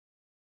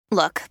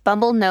Look,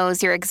 Bumble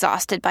knows you're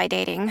exhausted by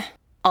dating.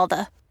 All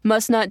the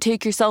must not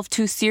take yourself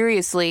too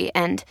seriously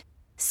and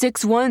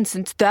 6'1"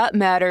 since that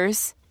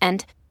matters.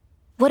 And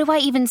what do I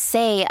even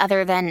say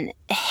other than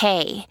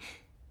hey?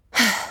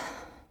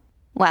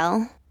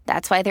 Well,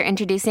 that's why they're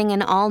introducing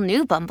an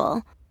all-new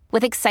Bumble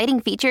with exciting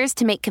features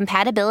to make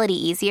compatibility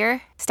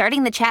easier,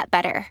 starting the chat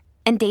better,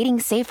 and dating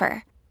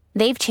safer.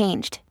 They've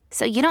changed,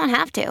 so you don't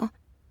have to.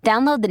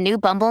 Download the new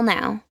Bumble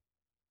now.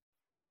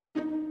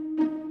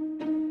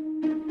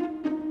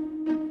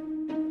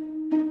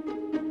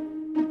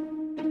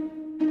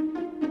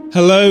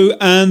 Hello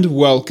and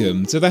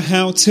welcome to the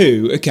How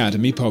To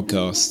Academy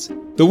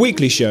podcast, the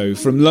weekly show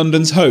from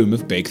London's home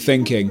of big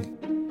thinking.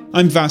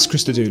 I'm Vas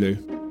Christodoulou.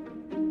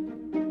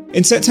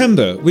 In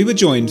September, we were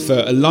joined for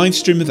a live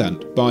stream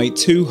event by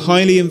two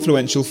highly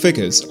influential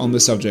figures on the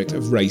subject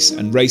of race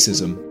and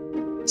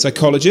racism.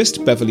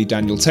 Psychologist Beverly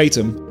Daniel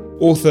Tatum,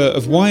 author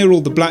of Why Are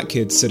All the Black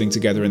Kids Sitting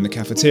Together in the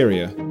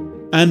Cafeteria?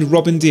 And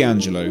Robin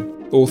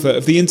DiAngelo, author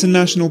of the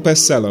international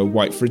bestseller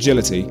White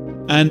Fragility,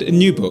 and a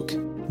new book,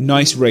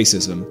 Nice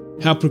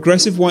Racism: How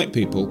Progressive White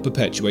People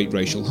Perpetuate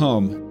Racial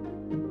Harm.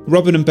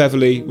 Robin and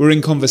Beverly were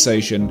in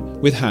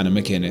conversation with Hannah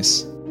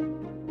McInnes.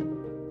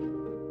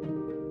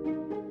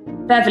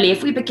 Beverly,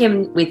 if we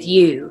begin with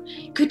you,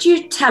 could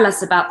you tell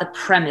us about the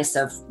premise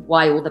of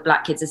Why All the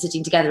Black Kids Are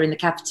Sitting Together in the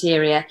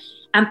Cafeteria,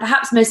 and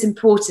perhaps most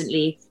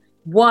importantly,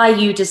 why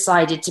you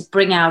decided to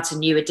bring out a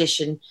new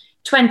edition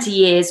 20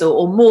 years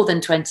or more than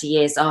 20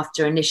 years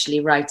after initially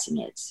writing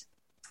it?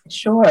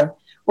 Sure.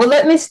 Well,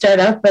 let me start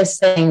off by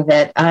saying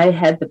that I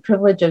had the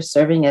privilege of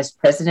serving as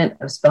president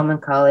of Spelman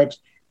College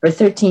for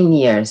 13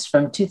 years,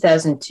 from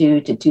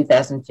 2002 to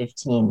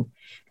 2015.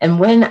 And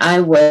when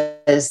I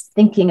was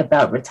thinking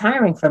about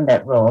retiring from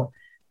that role,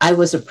 I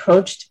was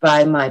approached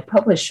by my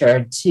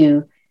publisher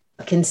to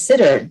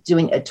consider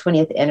doing a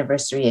 20th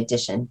anniversary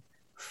edition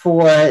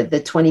for the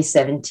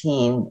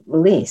 2017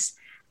 release.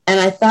 And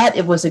I thought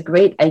it was a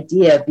great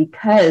idea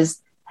because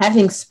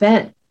having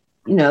spent,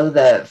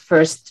 the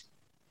first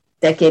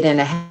decade and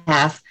a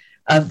half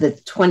of the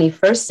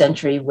 21st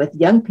century with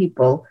young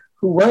people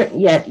who weren't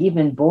yet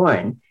even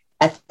born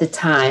at the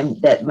time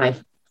that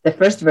the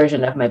first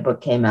version of my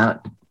book came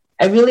out,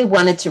 I really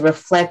wanted to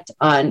reflect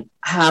on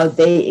how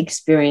they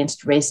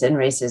experienced race and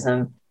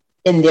racism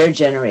in their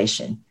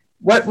generation.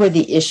 What were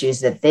the issues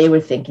that they were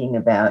thinking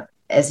about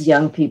as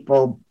young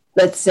people,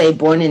 let's say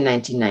born in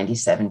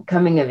 1997,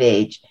 coming of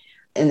age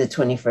in the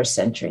 21st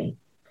century?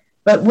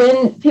 But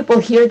when people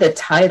hear the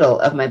title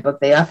of my book,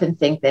 they often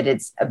think that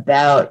it's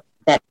about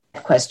that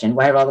question,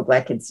 why are all the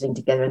Black kids sitting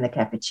together in the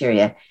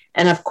cafeteria?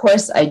 And of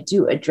course, I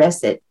do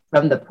address it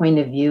from the point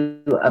of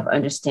view of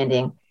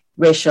understanding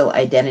racial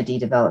identity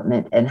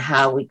development and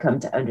how we come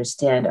to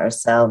understand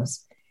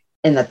ourselves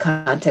in the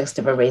context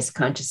of a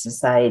race-conscious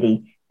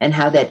society and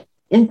how that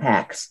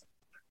impacts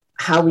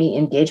how we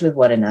engage with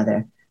one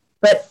another.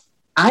 But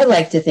I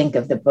like to think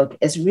of the book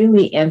as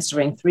really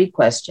answering three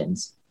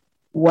questions.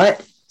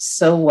 What,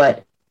 so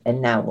what,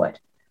 and now what?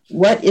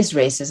 What is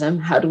racism?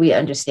 How do we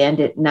understand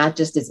it, not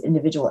just as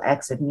individual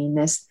acts of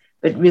meanness,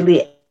 but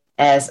really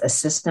as a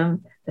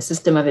system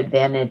of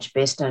advantage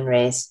based on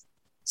race?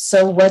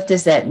 So what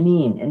does that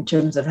mean in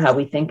terms of how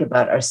we think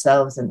about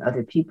ourselves and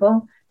other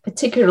people,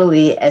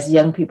 particularly as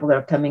young people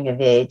are coming of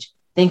age,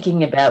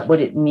 thinking about what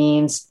it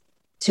means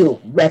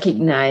to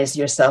recognize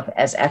yourself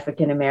as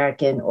African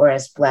American or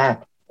as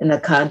Black in the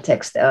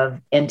context of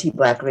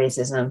anti-Black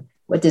racism?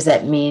 What does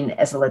that mean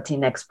as a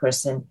Latinx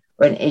person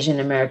or an Asian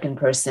American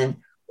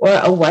person or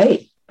a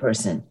white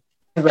person?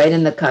 Right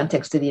in the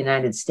context of the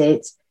United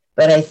States.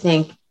 But I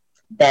think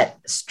that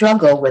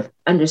struggle with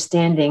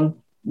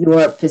understanding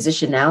your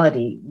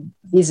positionality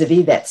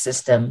vis-a-vis that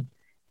system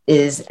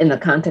is, in the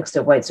context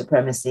of white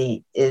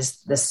supremacy,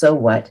 is the so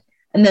what.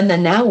 And then the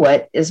now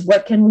what is,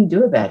 what can we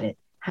do about it?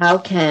 How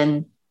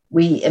can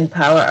we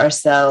empower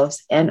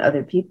ourselves and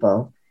other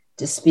people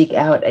to speak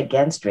out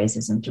against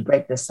racism, to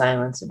break the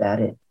silence about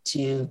it,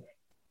 to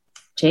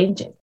change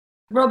it?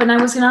 Robin,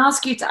 I was going to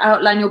ask you to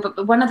outline your book,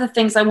 but one of the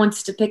things I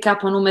wanted to pick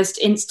up on almost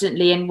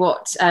instantly in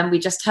what we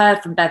just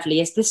heard from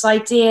Beverly is this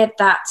idea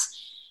that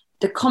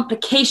the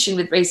complication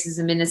with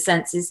racism, in a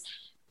sense, is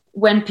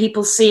when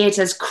people see it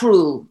as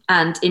cruel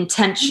and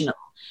intentional.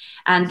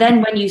 And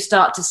then when you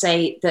start to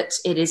say that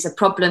it is a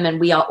problem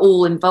and we are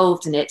all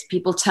involved in it,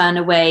 people turn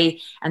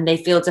away and they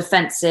feel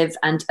defensive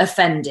and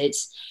offended.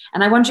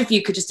 And I wonder if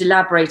you could just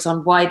elaborate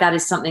on why that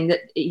is something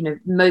that,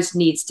 most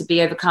needs to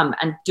be overcome.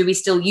 And do we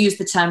still use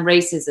the term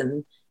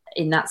racism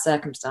in that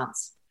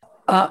circumstance?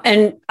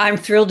 And I'm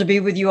thrilled to be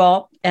with you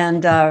all,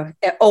 and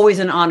always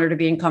an honor to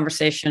be in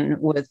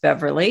conversation with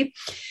Beverly.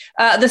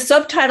 The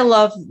subtitle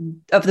of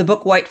the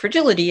book, White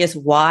Fragility, is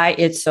why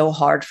it's so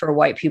hard for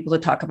white people to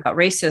talk about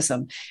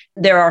racism.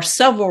 There are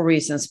several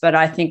reasons, but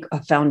I think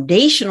a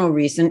foundational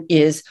reason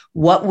is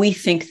what we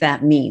think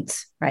that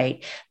means,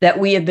 right? That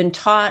we have been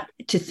taught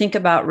to think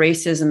about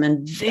racism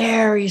in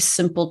very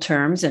simple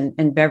terms,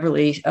 and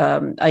Beverly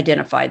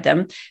identified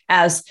them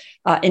as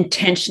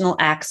intentional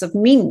acts of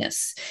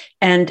meanness.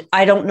 And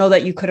I don't know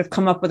that you could have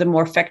come up with a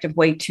more effective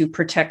way to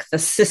protect the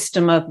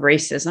system of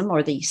racism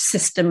or the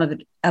system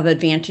of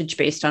advantage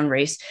based on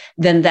race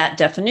than that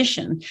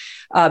definition,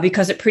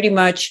 because it pretty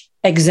much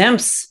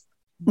exempts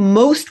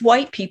most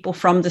white people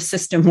from the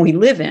system we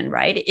live in,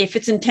 right? If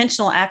it's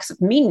intentional acts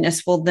of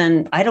meanness, well,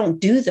 then I don't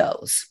do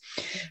those.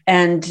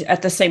 And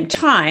at the same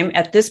time,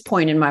 at this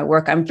point in my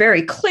work, I'm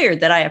very clear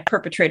that I have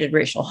perpetrated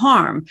racial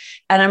harm.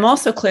 And I'm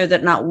also clear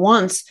that not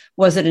once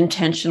was it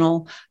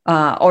intentional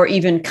or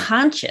even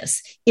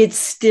conscious. It's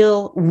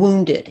still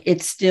wounded.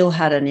 It still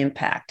had an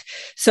impact.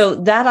 So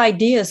that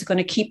idea is going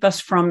to keep us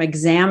from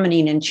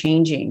examining and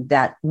changing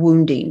that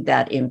wounding,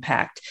 that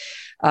impact.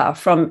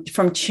 From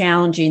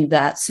challenging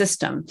that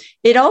system.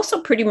 It also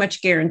pretty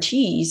much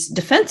guarantees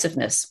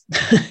defensiveness.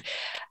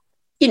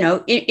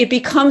 It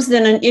becomes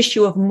then an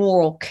issue of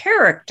moral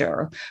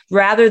character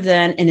rather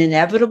than an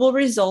inevitable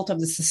result of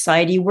the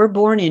society we're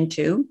born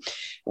into,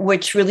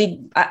 which really,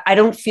 I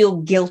don't feel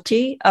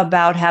guilty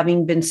about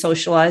having been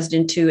socialized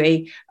into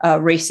a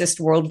racist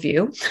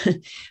worldview.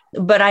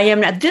 But I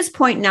am at this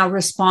point now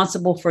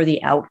responsible for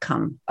the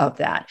outcome of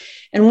that.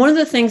 And one of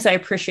the things I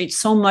appreciate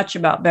so much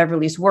about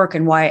Beverly's work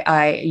and why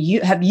I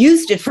have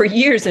used it for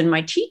years in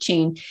my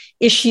teaching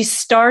is she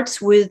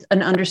starts with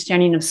an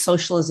understanding of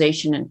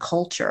socialization and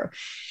culture.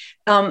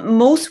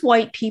 Most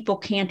white people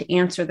can't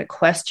answer the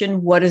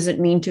question, what does it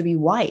mean to be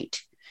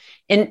white?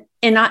 And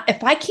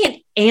if I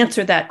can't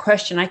answer that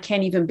question, I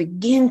can't even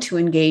begin to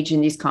engage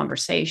in these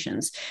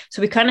conversations.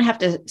 So we kind of have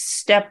to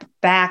step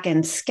back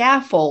and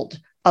scaffold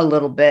a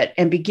little bit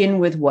and begin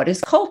with what is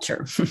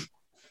culture?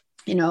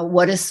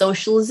 What is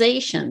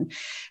socialization?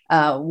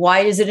 Why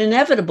is it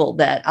inevitable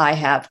that I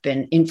have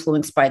been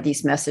influenced by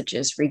these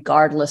messages,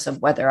 regardless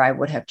of whether I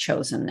would have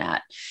chosen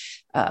that?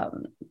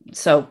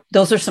 So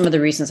those are some of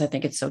the reasons I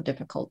think it's so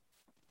difficult.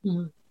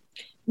 Mm-hmm.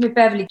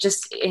 Beverly,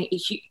 just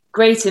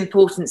great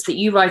importance that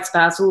you write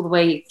about all the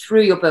way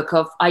through your book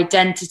of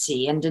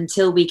identity. And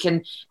until we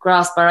can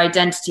grasp our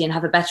identity and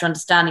have a better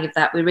understanding of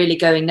that, we're really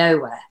going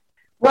nowhere.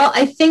 Well,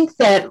 I think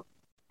that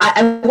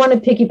I want to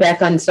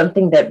piggyback on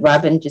something that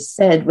Robin just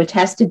said, which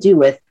has to do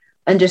with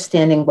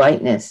understanding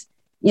whiteness.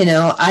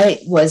 I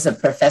was a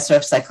professor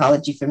of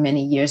psychology for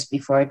many years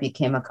before I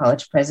became a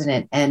college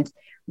president. And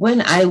when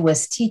I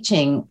was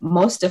teaching,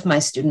 most of my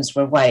students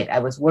were white. I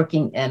was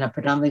working in a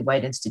predominantly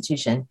white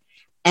institution.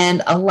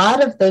 And a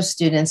lot of those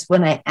students,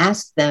 when I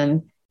asked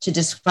them to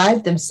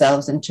describe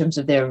themselves in terms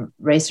of their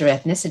race or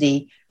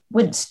ethnicity,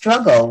 would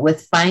struggle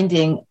with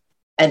finding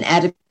an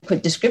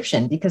adequate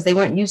description because they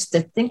weren't used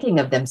to thinking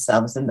of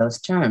themselves in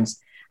those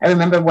terms. I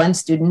remember one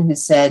student who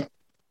said,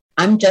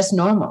 I'm just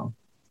normal,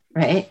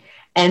 right?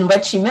 And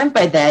what she meant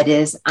by that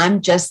is,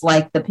 I'm just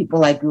like the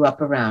people I grew up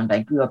around. I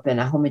grew up in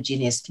a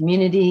homogeneous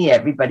community.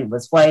 Everybody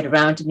was white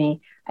around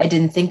me. I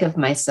didn't think of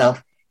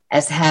myself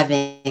as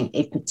having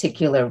a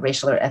particular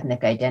racial or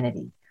ethnic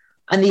identity.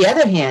 On the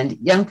other hand,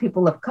 young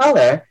people of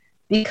color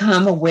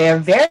become aware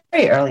very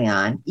early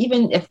on,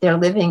 even if they're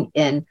living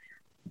in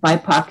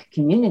BIPOC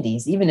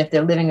communities, even if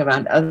they're living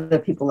around other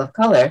people of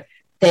color,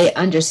 they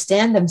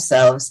understand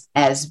themselves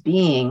as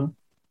being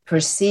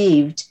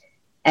perceived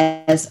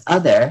as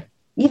other,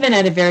 even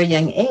at a very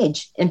young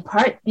age, in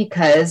part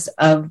because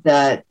of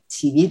the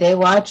TV they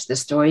watch, the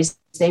stories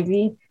they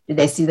read. Do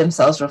they see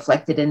themselves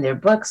reflected in their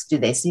books? Do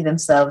they see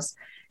themselves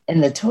in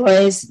the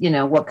toys?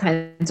 What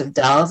kinds of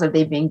dolls are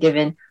they being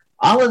given?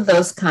 All of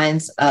those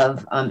kinds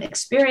of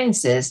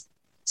experiences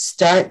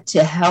start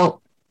to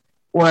help,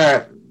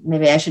 or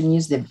maybe I shouldn't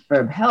use the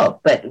verb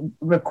help, but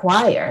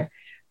require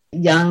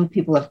young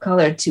people of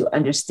color to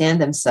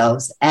understand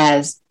themselves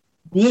as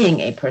being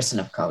a person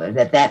of color,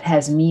 that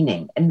has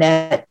meaning. And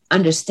that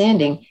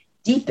understanding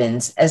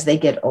deepens as they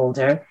get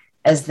older,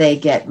 as they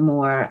get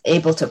more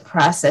able to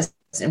process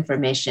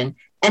information,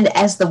 and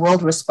as the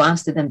world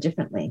responds to them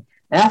differently.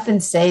 I often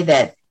say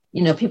that,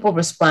 people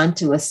respond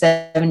to a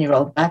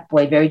 7-year-old Black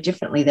boy very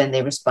differently than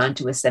they respond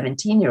to a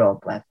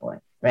 17-year-old Black boy,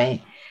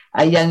 right?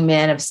 A young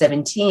man of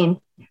 17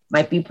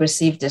 might be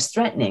perceived as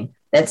threatening.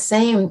 That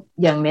same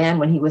young man,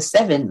 when he was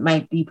 7,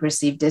 might be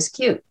perceived as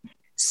cute.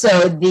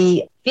 So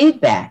the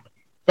feedback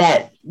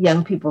that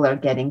young people are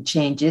getting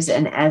changes,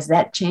 and as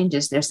that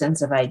changes, their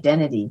sense of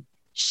identity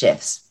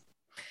shifts.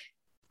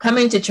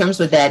 Coming to terms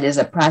with that is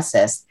a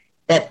process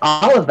that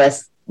all of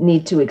us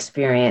need to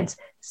experience.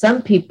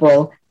 Some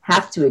people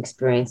have to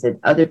experience it.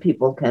 Other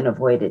people can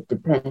avoid it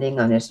depending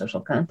on their social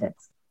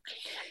context.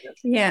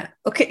 Yeah.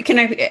 Okay. Can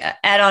I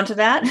add on to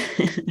that?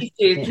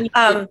 Please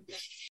do.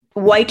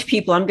 White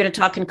people, I'm going to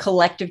talk in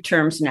collective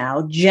terms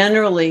now,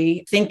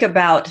 generally think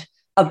about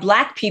of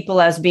Black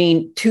people as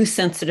being too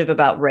sensitive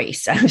about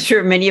race. I'm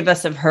sure many of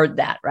us have heard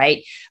that,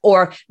 right?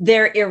 Or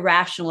they're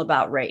irrational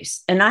about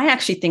race. And I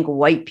actually think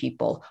white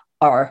people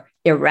are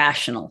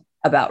irrational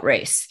about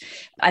race.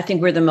 I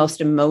think we're the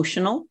most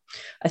emotional.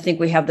 I think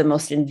we have the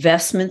most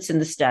investments in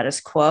the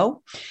status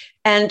quo.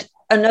 And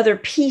another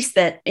piece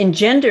that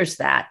engenders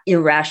that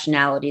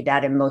irrationality,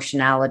 that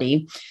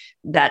emotionality,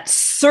 that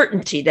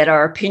certainty that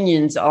our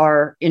opinions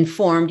are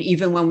informed,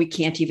 even when we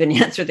can't even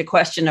answer the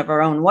question of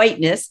our own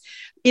whiteness,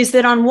 is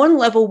that on one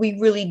level, we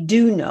really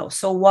do know.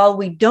 So while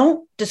we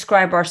don't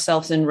describe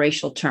ourselves in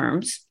racial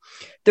terms,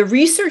 the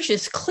research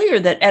is clear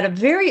that at a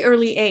very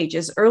early age,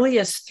 as early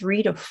as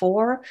 3 to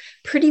 4,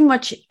 pretty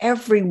much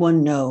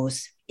everyone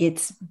knows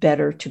it's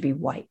better to be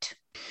white.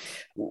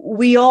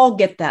 We all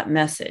get that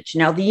message.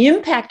 Now, the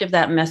impact of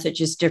that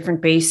message is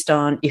different based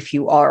on if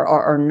you are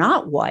or are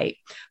not white,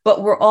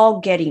 but we're all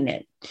getting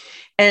it.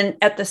 And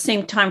at the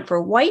same time,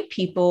 for white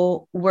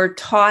people, we're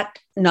taught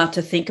not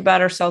to think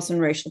about ourselves in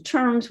racial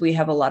terms. We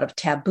have a lot of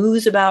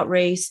taboos about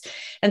race.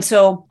 And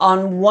so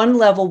on one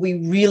level, we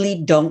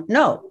really don't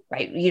know,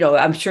 right? You know,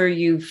 I'm sure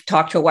you've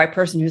talked to a white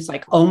person who's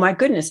like, oh my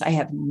goodness, I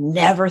have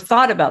never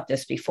thought about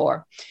this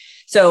before.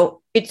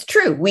 So it's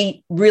true.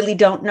 We really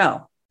don't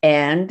know.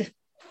 And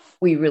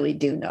we really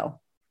do know.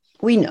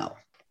 We know,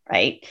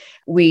 right?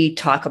 We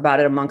talk about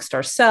it amongst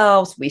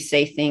ourselves. We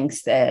say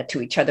things that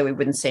to each other we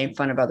wouldn't say in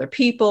front of other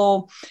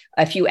people.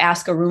 If you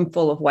ask a room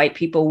full of white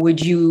people,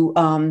 would you,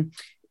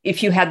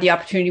 if you had the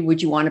opportunity,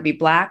 would you want to be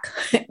Black?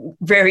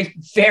 Very,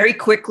 very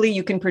quickly,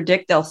 you can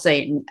predict they'll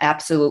say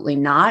absolutely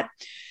not.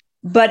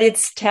 But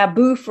it's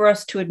taboo for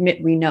us to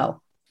admit we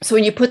know. So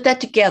when you put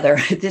that together,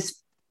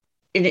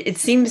 it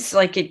seems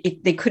like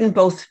they couldn't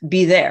both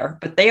be there,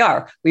 but they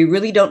are. We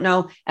really don't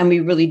know, and we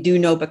really do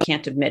know, but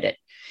can't admit it.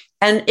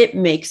 And it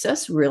makes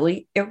us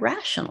really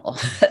irrational.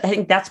 I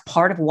think that's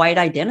part of white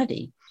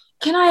identity.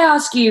 Can I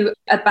ask you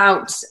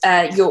about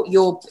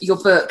your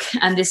book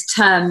and this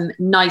term,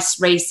 nice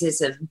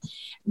racism,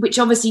 which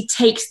obviously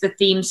takes the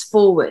themes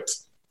forward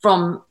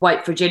from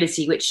White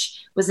Fragility,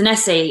 which was an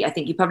essay I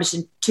think you published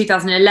in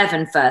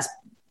 2011 first.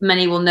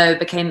 Many will know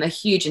became a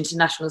huge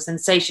international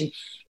sensation.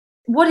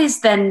 What is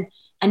then,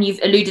 and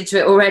you've alluded to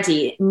it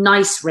already,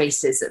 nice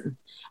racism,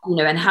 you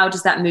know, and how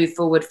does that move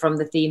forward from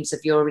the themes of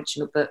your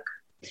original book?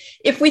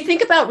 If we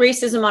think about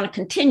racism on a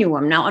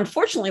continuum, now,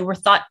 unfortunately, we're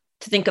thought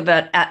to think of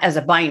it as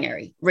a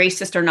binary,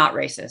 racist or not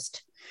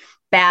racist,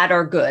 bad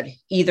or good,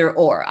 either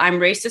or. I'm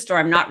racist or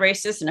I'm not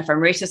racist. And if I'm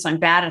racist, I'm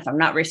bad. And if I'm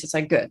not racist,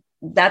 I'm good.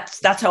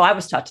 That's how I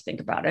was taught to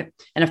think about it.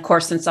 And of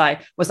course, since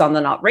I was on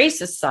the not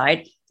racist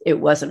side, it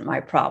wasn't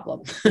my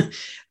problem.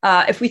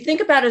 If we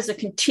think about it as a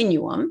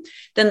continuum,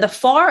 then the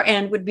far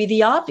end would be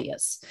the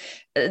obvious.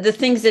 The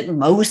things that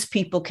most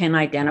people can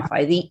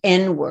identify, the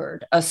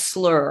N-word, a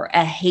slur,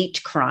 a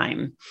hate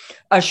crime,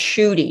 a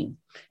shooting,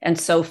 and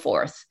so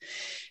forth.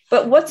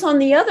 But what's on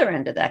the other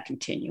end of that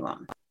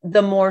continuum?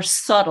 The more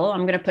subtle,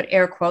 I'm going to put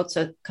air quotes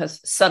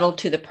because subtle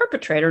to the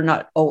perpetrator,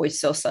 not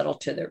always so subtle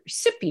to the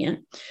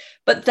recipient,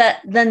 but that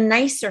the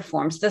nicer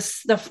forms,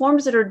 the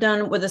forms that are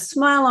done with a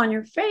smile on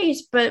your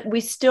face, but we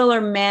still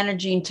are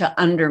managing to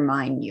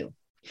undermine you.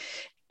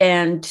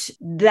 And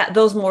that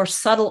those more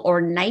subtle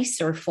or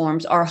nicer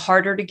forms are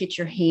harder to get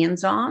your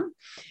hands on.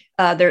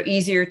 They're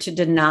easier to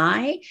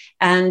deny,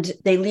 and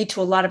they lead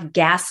to a lot of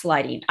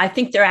gaslighting. I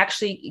think they're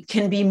actually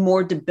can be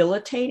more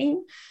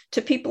debilitating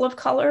to people of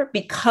color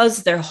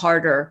because they're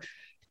harder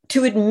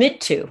to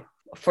admit to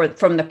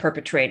from the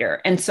perpetrator.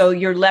 And so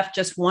you're left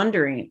just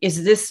wondering,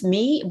 is this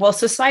me? Well,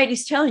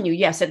 society's telling you,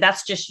 yes,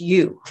 that's just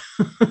you.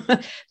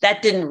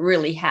 That didn't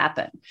really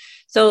happen.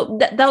 So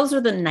those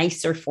are the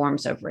nicer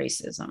forms of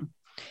racism.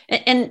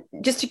 And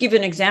just to give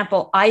an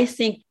example, I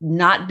think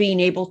not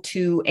being able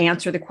to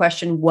answer the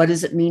question, what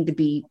does it mean to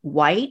be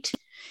white,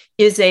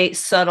 is a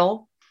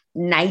subtle,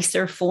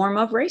 nicer form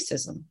of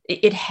racism.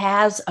 It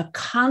has a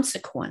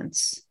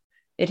consequence.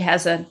 It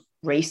has a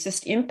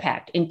racist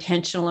impact,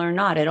 intentional or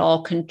not. It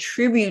all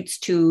contributes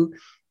to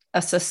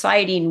a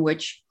society in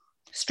which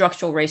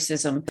structural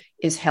racism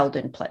is held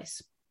in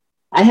place.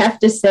 I have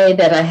to say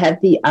that I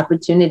had the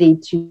opportunity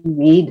to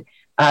read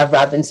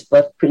Robin's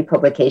book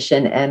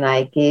pre-publication, and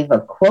I gave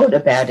a quote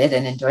about it,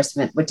 an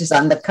endorsement, which is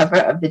on the cover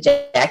of the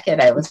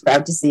jacket. I was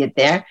proud to see it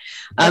there.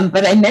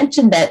 But I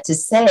mentioned that to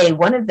say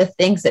one of the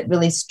things that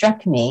really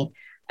struck me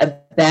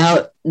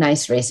about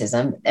nice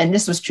racism, and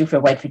this was true for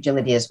White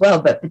Fragility as well,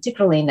 but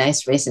particularly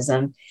nice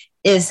racism,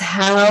 is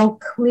how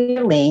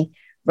clearly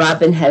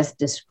Robin has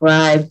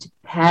described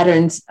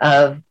patterns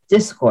of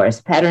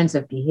discourse, patterns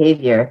of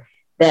behavior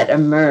that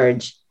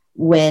emerge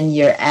when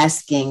you're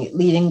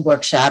leading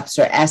workshops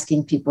or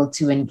asking people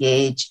to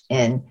engage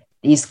in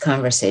these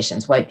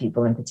conversations, white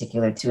people in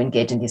particular, to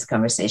engage in these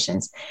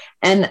conversations.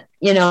 And,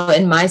 you know,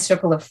 in my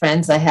circle of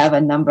friends, I have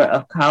a number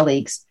of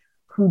colleagues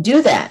who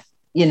do that,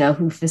 you know,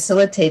 who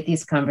facilitate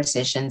these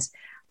conversations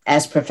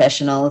as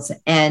professionals.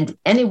 And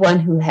anyone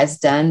who has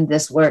done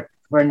this work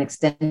for an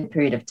extended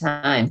period of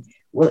time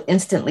will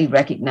instantly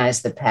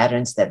recognize the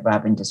patterns that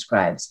Robin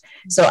describes.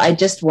 So I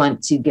just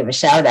want to give a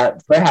shout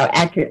out for how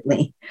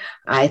accurately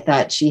I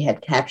thought she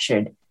had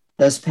captured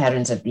those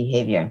patterns of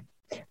behavior.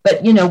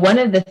 But, one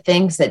of the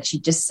things that she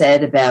just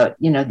said about,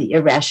 the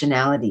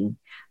irrationality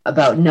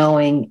about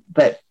knowing,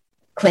 but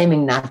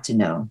claiming not to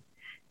know,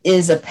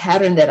 is a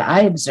pattern that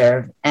I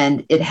observe.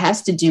 And it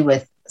has to do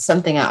with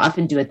something I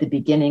often do at the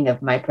beginning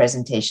of my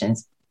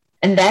presentations.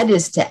 And that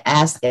is to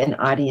ask an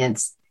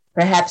audience,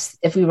 perhaps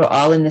if we were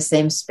all in the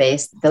same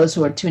space, those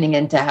who are tuning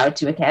into How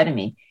To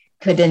Academy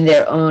could, in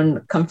their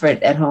own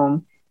comfort at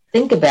home,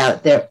 think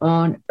about their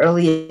own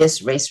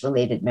earliest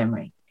race-related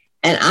memory.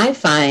 And I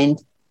find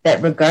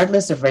that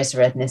regardless of race or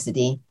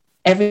ethnicity,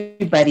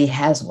 everybody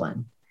has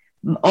one.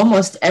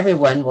 Almost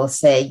everyone will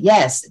say,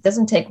 yes. It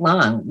doesn't take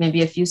long,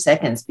 maybe a few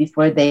seconds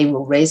before they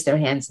will raise their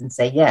hands and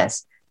say,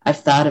 yes, I've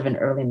thought of an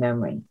early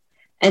memory.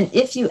 And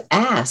if you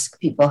ask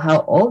people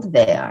how old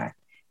they are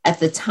at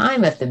the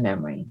time of the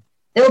memory,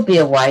 there will be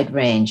a wide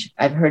range.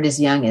 I've heard as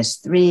young as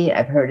 3,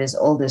 I've heard as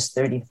old as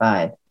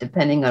 35,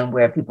 depending on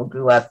where people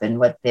grew up and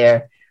what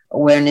their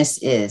awareness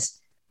is.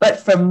 But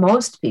for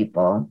most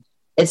people,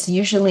 it's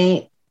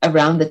usually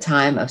around the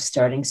time of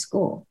starting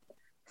school,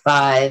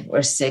 5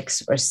 or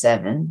 6 or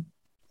 7.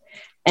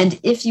 And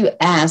if you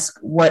ask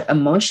what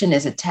emotion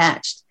is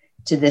attached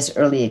to this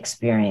early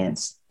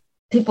experience,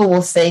 people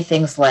will say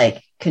things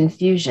like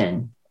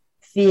confusion,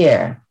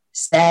 fear,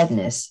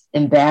 sadness,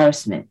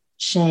 embarrassment,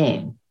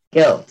 shame,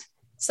 guilt.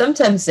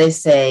 Sometimes they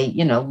say,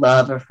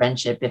 love or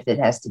friendship if it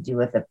has to do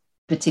with a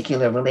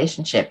particular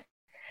relationship.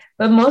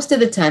 But most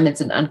of the time,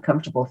 it's an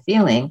uncomfortable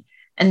feeling.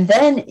 And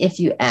then if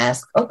you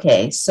ask,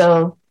 okay,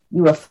 so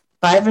you were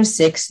 5 or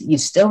 6, you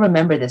still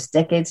remember this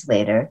decades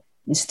later,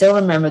 you still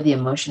remember the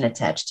emotion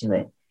attached to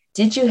it.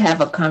 Did you have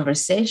a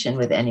conversation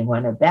with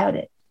anyone about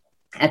it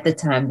at the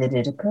time that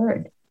it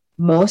occurred?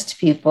 Most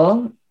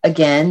people,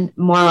 again,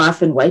 more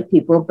often white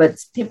people,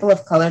 but people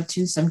of color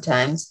too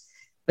sometimes,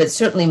 but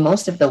certainly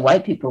most of the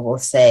white people will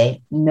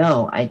say,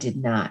 no, I did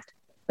not.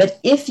 But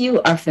if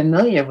you are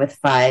familiar with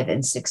 5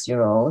 and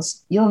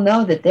 6-year-olds, you'll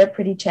know that they're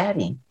pretty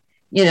chatty.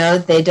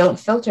 They don't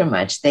filter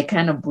much. They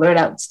kind of blurt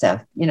out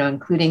stuff,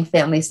 including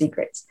family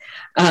secrets.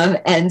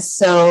 And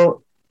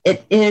so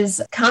it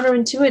is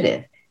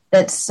counterintuitive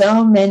that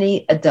so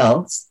many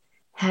adults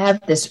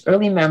have this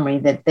early memory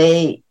that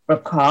they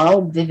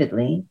recall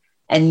vividly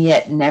and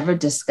yet never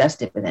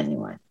discussed it with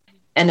anyone.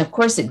 And of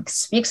course, it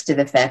speaks to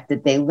the fact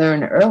that they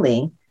learn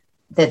early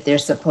that they're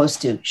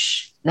supposed to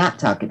not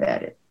talk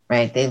about it,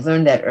 right? They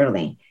learn that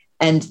early.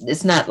 And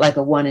it's not like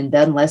a one and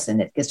done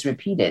lesson. It gets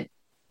repeated.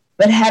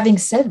 But having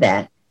said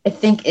that, I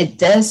think it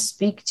does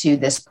speak to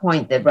this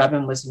point that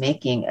Robin was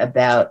making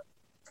about,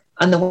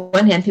 on the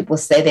one hand, people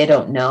say they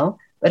don't know,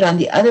 but on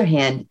the other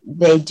hand,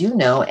 they do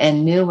know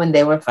and knew when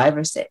they were 5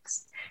 or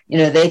 6.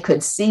 They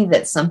could see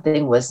that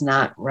something was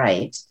not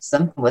right.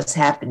 Something was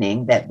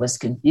happening that was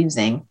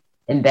confusing,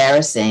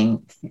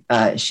 embarrassing,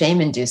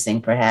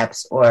 shame-inducing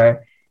perhaps,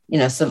 or,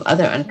 some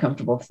other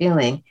uncomfortable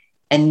feeling.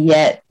 And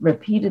yet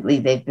repeatedly,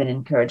 they've been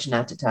encouraged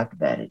not to talk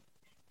about it.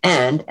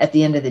 And at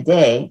the end of the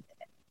day,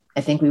 I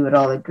think we would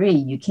all agree,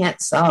 you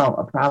can't solve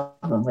a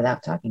problem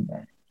without talking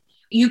about it.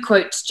 You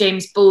quote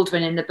James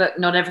Baldwin in the book,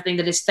 not everything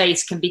that is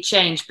faced can be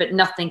changed, but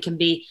nothing can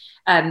be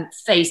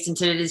faced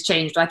until it is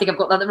changed. I think I've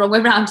got that the wrong way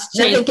around.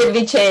 Nothing can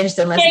be changed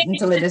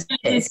until it is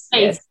faced.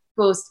 Yes. Of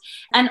course.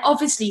 And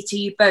obviously to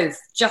you both,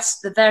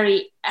 just the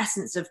very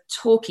essence of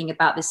talking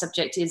about this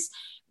subject is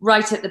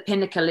right at the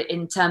pinnacle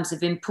in terms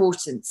of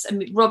importance. I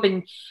mean,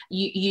 Robin,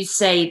 you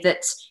say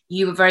that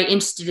you were very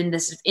interested in the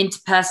sort of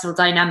interpersonal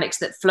dynamics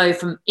that flow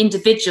from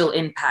individual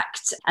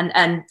impact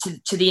and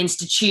to the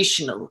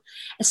institutional.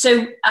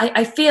 So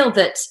I feel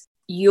that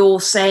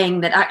you're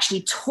saying that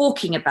actually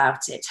talking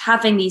about it,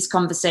 having these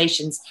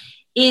conversations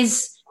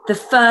is the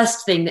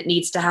first thing that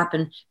needs to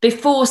happen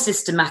before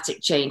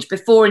systematic change,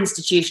 before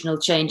institutional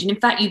change. And in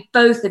fact,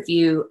 both of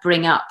you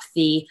bring up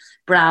the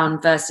Brown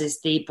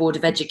versus the Board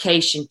of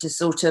Education to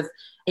sort of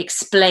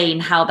explain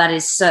how that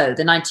is so,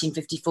 the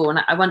 1954. And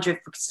I wonder if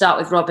we could start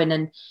with Robin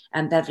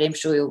and Beverly. I'm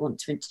sure you'll want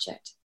to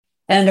interject.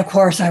 And of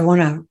course, I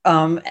want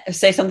to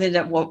say something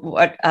that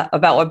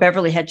about what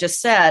Beverly had just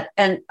said.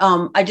 And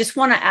I just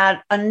want to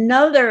add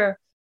another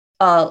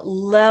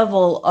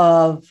level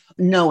of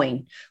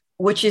knowing,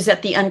 which is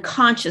at the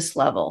unconscious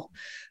level.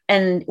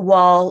 And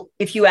while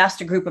if you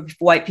asked a group of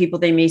white people,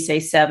 they may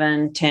say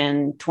 7,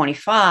 10,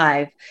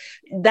 25,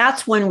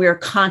 that's when we're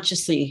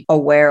consciously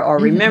aware or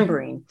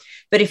remembering.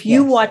 But if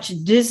you watch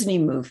Disney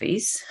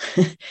movies,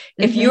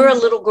 if you're a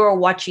little girl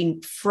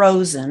watching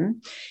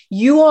Frozen,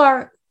 you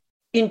are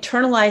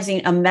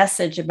internalizing a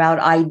message about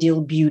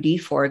ideal beauty,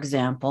 for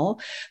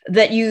example,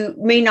 that you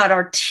may not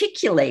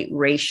articulate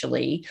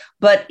racially,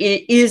 but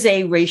it is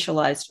a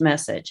racialized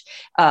message.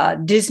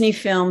 Disney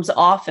films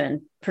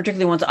often,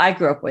 particularly ones I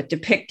grew up with,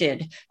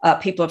 depicted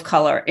people of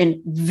color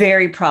in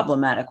very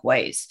problematic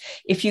ways.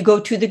 If you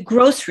go to the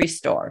grocery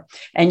store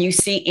and you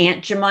see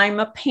Aunt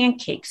Jemima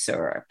pancake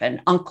syrup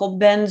and Uncle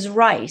Ben's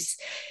rice,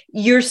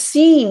 you're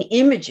seeing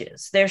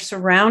images. They're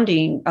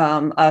surrounding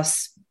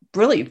us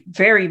really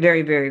very,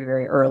 very, very,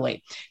 very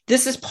early.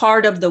 This is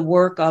part of the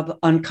work of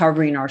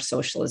uncovering our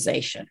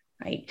socialization,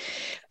 right?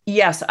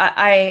 Yes,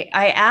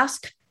 I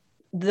ask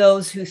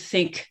those who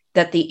think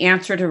that the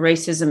answer to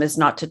racism is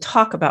not to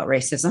talk about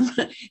racism,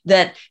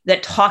 that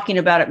talking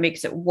about it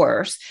makes it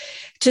worse,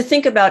 to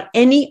think about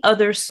any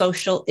other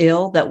social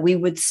ill that we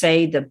would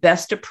say the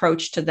best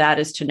approach to that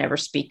is to never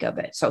speak of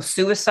it. So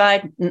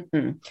suicide,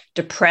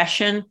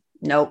 depression,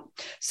 nope.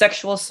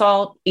 Sexual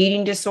assault,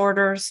 eating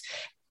disorders.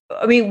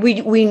 I mean,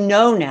 we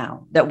know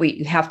now that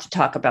we have to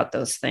talk about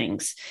those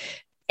things.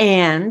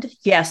 And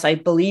yes, I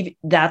believe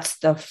that's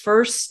the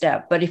first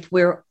step. But if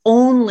we're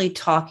only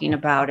talking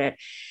about it,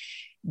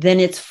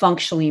 then it's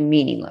functionally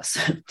meaningless,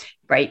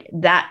 right?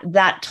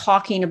 That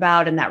talking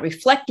about and that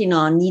reflecting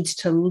on needs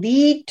to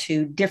lead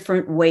to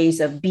different ways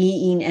of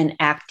being and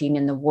acting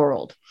in the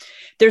world.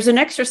 There's an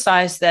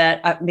exercise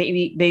that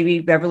maybe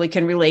Beverly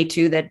can relate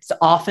to that's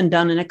often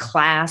done in a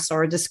class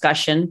or a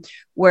discussion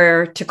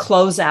where to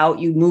close out,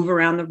 you move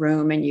around the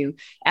room and you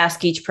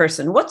ask each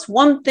person, what's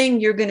one thing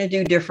you're going to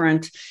do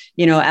different,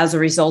 as a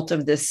result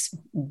of this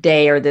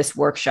day or this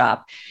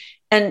workshop?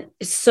 And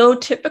so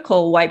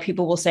typical, white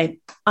people will say,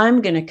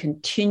 I'm going to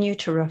continue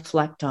to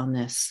reflect on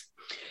this.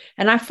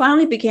 And I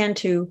finally began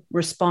to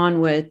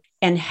respond with,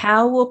 and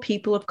how will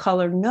people of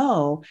color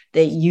know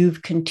that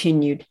you've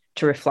continued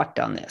to reflect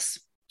on this?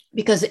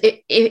 Because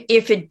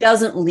if it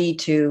doesn't lead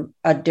to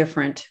a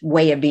different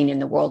way of being in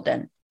the world,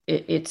 then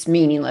it's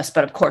meaningless.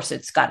 But of course,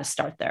 it's got to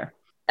start there.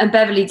 And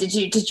Beverly,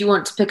 did you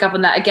want to pick up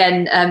on that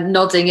again,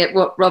 nodding at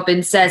what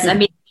Robin says? I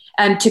mean,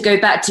 to go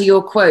back to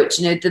your quote,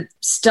 the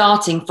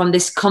starting from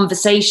this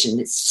conversation,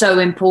 it's so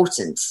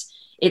important.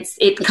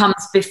 It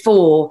comes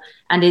before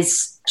and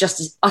is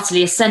just as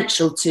utterly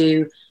essential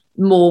to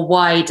more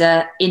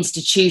wider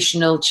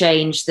institutional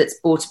change that's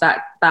brought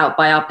about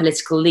by our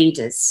political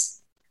leaders.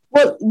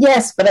 Well,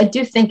 yes, but I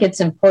do think it's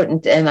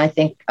important. And I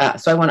think,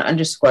 so I want to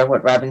underscore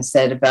what Robin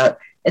said about,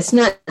 it's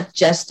not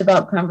just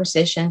about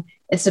conversation,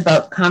 it's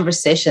about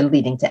conversation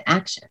leading to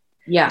action.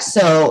 Yeah.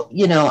 So,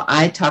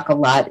 I talk a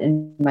lot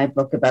in my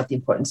book about the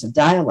importance of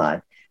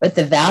dialogue, but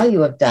the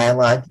value of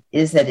dialogue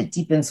is that it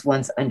deepens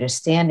one's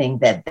understanding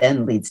that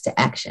then leads to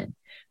action,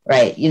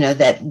 right?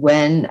 That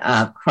when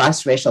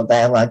cross-racial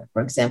dialogue,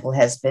 for example,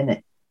 has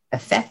been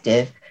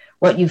effective,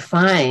 what you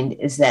find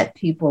is that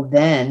people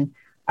then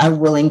are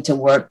willing to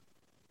work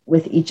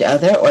with each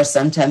other or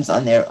sometimes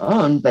on their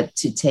own, but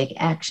to take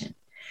action.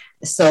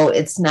 So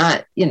it's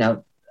not,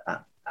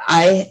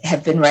 I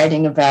have been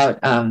writing about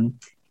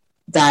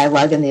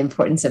dialogue and the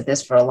importance of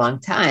this for a long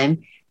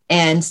time.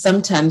 And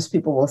sometimes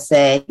people will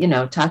say,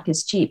 talk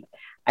is cheap.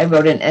 I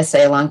wrote an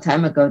essay a long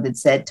time ago that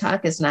said,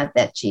 talk is not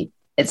that cheap.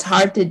 It's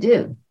hard to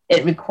do.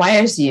 It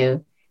requires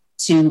you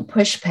to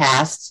push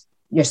past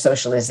your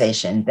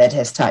socialization that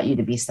has taught you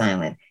to be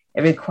silent.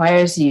 It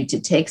requires you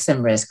to take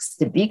some risks,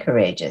 to be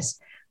courageous,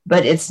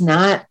 but it's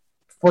not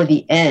for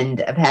the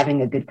end of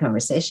having a good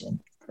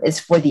conversation. It's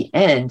for the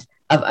end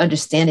of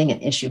understanding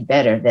an issue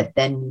better that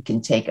then you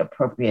can take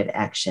appropriate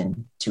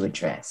action to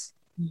address.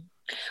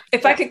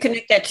 If I could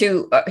connect that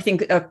to, I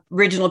think the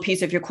original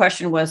piece of your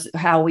question was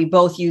how we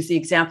both use the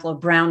example of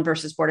Brown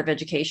versus Board of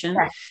Education.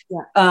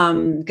 Yeah.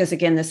 Because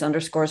again, this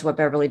underscores what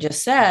Beverly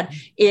just said,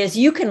 is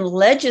you can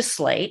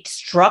legislate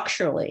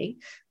structurally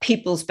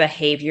people's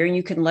behavior and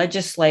you can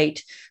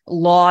legislate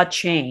law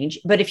change.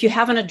 But if you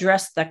haven't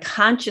addressed the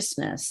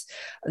consciousness,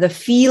 the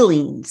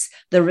feelings,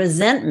 the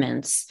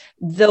resentments,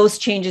 those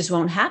changes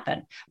won't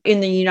happen. In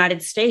the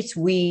United States,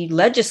 we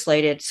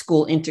legislated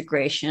school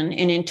integration.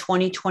 And in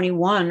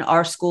 2021,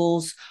 our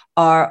schools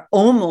are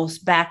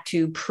almost back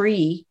to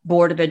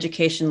pre-Board of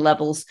Education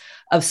levels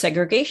of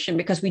segregation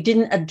because we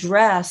didn't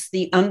address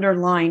the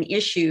underlying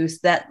issues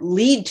that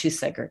lead to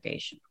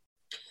segregation.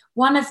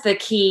 One of the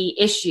key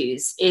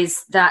issues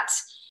is that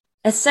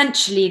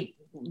essentially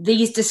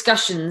these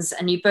discussions,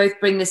 and you both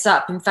bring this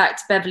up, in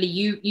fact, Beverly,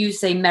 you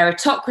say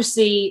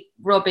meritocracy,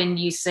 Robin,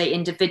 you say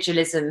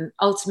individualism,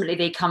 ultimately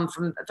they come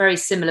from a very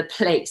similar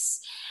place.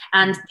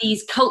 And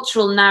these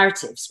cultural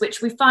narratives,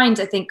 which we find,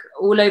 I think,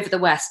 all over the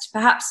West,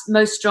 perhaps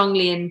most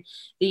strongly in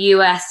the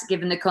US,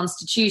 given the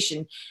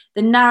Constitution,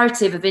 the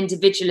narrative of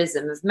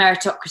individualism, of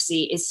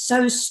meritocracy is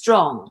so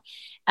strong.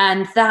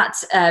 And that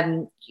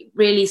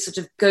really sort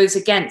of goes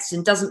against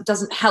and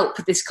doesn't help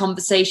this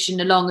conversation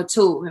along at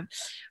all.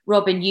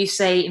 Robin, you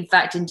say, in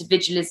fact,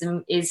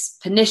 individualism is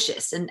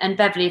pernicious. And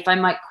Beverly, if I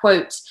might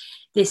quote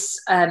this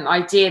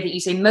idea that you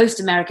say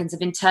most Americans have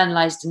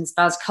internalized and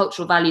espoused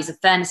cultural values of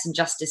fairness and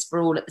justice for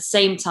all at the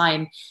same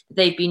time that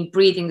they've been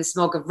breathing the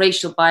smog of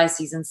racial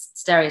biases and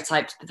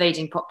stereotypes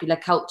pervading popular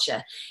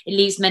culture. It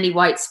leaves many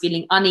whites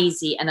feeling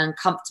uneasy and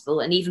uncomfortable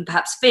and even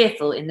perhaps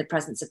fearful in the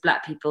presence of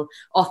Black people,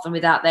 often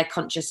without their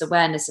conscious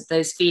awareness of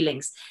those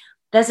feelings.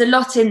 There's a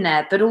lot in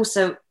there, but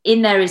also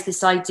in there is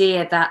this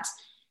idea that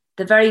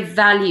the very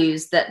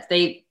values that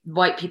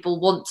white people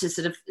want to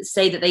sort of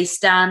say that they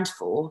stand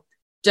for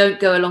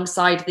don't go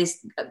alongside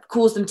this,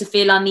 cause them to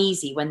feel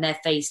uneasy when they're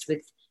faced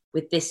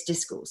with this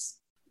discourse.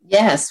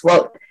 Yes,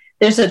 well,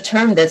 there's a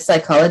term that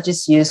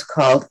psychologists use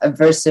called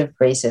aversive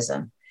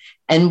racism.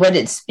 And what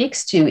it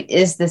speaks to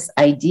is this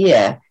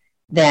idea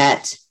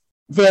that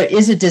there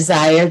is a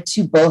desire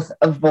to both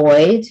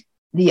avoid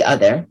the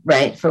other,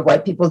 right? For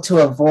white people to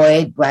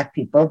avoid Black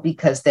people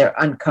because they're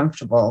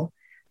uncomfortable,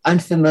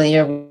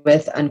 unfamiliar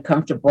with,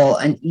 uncomfortable,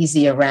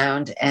 uneasy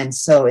around. And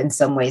so in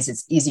some ways,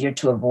 it's easier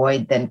to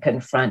avoid than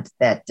confront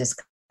that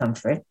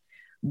discomfort.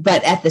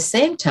 But at the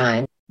same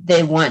time,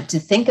 they want to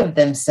think of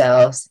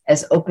themselves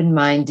as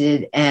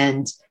open-minded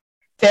and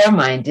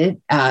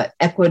fair-minded,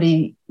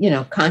 equity,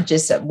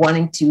 conscious of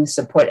wanting to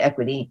support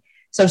equity.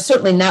 So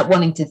certainly not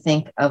wanting to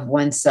think of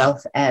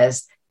oneself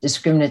as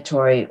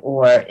discriminatory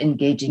or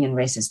engaging in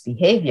racist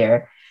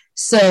behavior.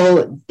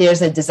 So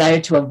there's a desire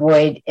to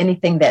avoid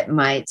anything that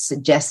might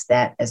suggest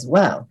that as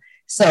well.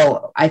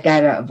 So I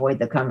got to avoid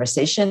the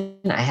conversation.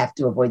 I have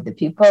to avoid the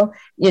people.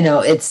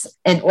 It's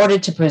in order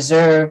to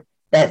preserve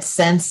that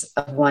sense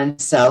of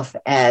oneself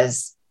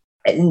as,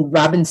 in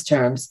Robin's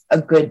terms, a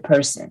good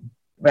person,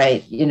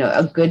 right?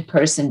 A good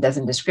person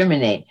doesn't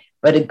discriminate,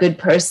 but a good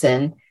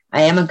person,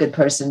 I am a good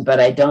person, but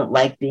I don't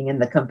like being in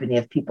the company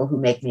of people who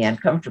make me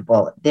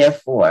uncomfortable.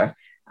 Therefore,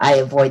 I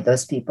avoid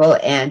those people.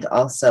 And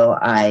also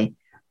I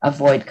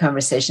avoid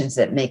conversations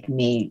that make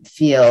me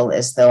feel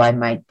as though I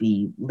might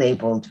be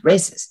labeled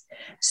racist.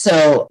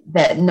 So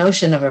that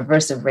notion of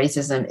aversive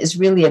racism is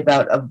really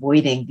about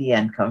avoiding the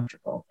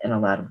uncomfortable in a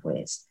lot of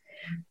ways.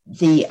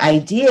 The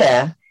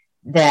idea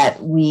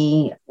that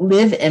we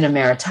live in a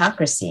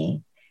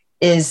meritocracy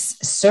is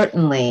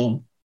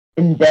certainly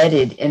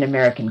embedded in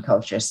American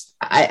cultures.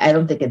 I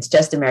don't think it's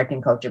just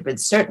American culture, but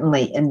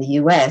certainly in the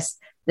US,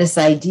 this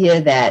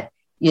idea that,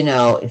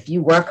 if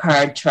you work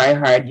hard, try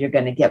hard, you're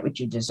going to get what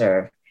you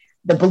deserve.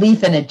 The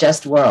belief in a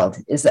just world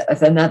is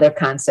another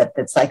concept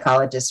that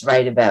psychologists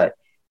write about.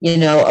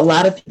 A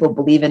lot of people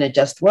believe in a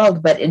just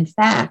world, but in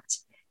fact,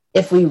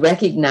 if we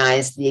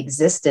recognize the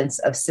existence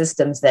of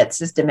systems that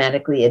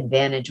systematically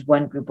advantage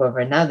one group over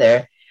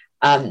another,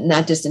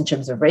 not just in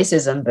terms of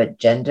racism, but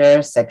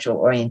gender, sexual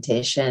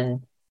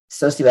orientation,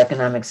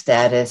 socioeconomic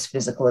status,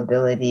 physical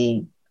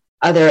ability,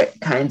 other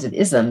kinds of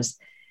isms,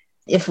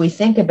 if we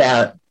think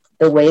about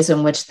the ways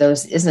in which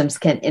those isms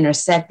can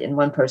intersect in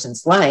one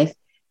person's life,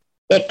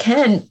 it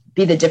can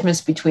be the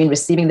difference between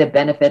receiving the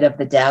benefit of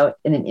the doubt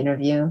in an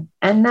interview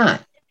and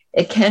not.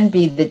 It can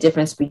be the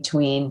difference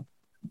between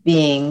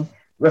being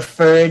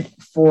referred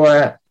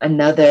for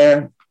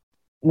another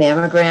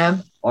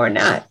mammogram or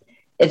not.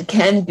 It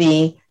can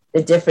be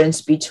the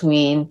difference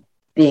between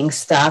being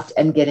stopped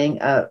and getting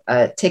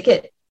a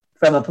ticket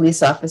from a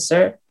police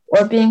officer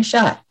or being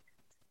shot.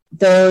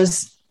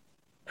 Those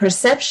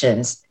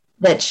perceptions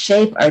that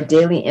shape our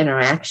daily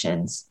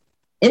interactions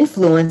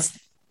influence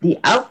the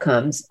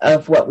outcomes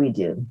of what we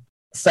do,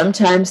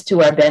 sometimes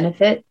to our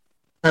benefit,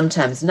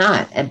 sometimes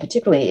not. And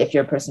particularly if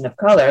you're a person of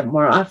color,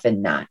 more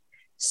often not.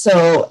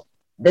 So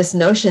this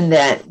notion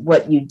that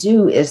what you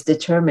do is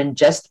determined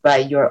just by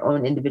your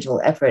own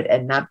individual effort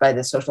and not by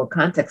the social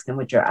context in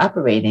which you're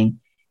operating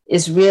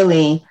is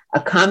really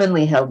a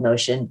commonly held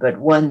notion, but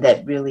one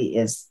that really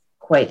is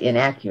quite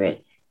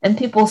inaccurate. And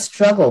people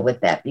struggle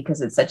with that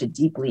because it's such a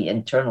deeply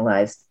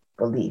internalized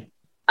belief.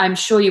 I'm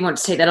sure you want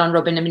to take that on,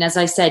 Robin. I mean, as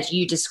I said,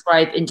 you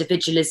describe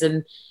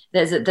individualism.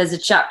 There's a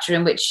chapter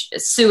in which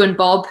Sue and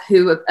Bob,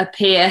 who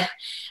appear,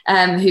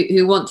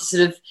 who want to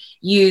sort of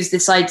use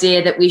this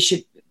idea that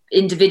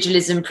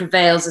individualism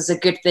prevails as a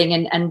good thing,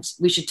 and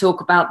we should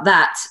talk about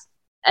that.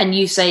 And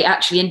you say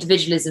actually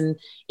individualism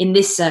in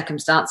this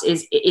circumstance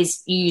is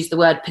you use the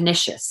word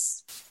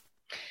pernicious.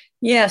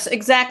 Yes,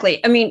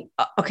 exactly. I mean,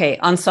 okay,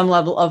 on some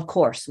level, of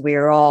course, we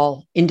are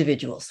all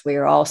individuals. We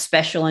are all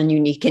special and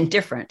unique and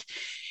different.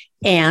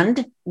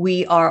 And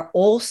we are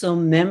also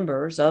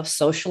members of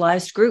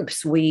socialized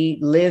groups. We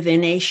live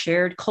in a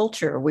shared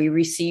culture. We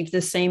receive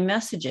the same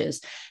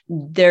messages.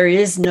 There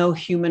is no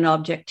human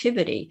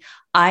objectivity.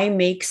 I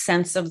make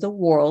sense of the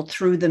world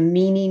through the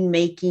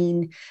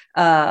meaning-making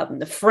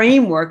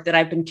framework that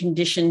I've been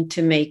conditioned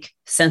to make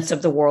sense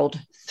of the world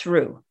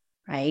through.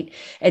 Right?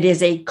 It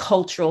is a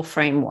cultural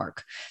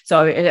framework.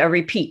 So I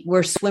repeat,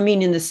 we're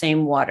swimming in the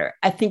same water.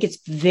 I think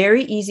it's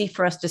very easy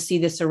for us to see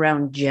this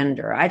around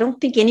gender. I don't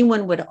think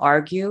anyone would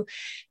argue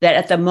that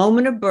at the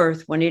moment of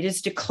birth, when it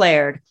is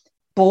declared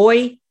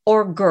boy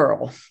or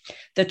girl,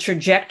 the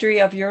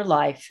trajectory of your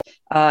life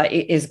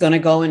is going to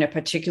go in a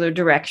particular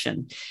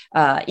direction.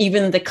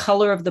 Even the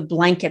color of the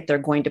blanket they're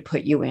going to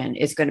put you in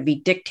is going to be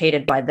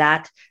dictated by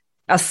that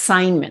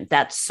assignment,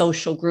 that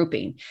social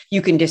grouping.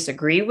 You can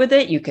disagree with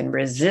it, you can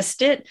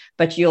resist it,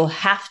 but you'll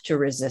have to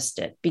resist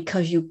it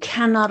because you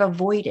cannot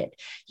avoid it.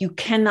 You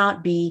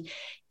cannot be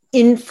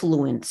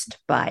influenced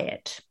by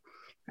it,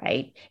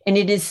 right? And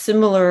it is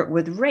similar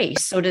with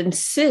race. So to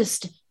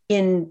insist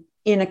in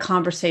a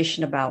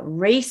conversation about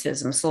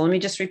racism, so let me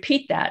just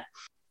repeat that.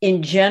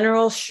 In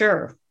general,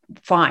 sure,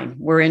 fine,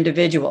 we're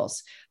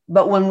individuals.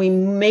 But when we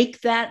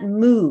make that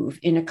move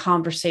in a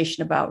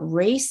conversation about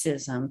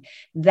racism,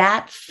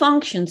 that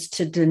functions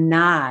to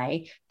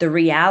deny the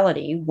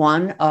reality,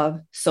 one,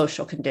 of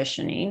social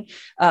conditioning,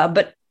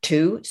 but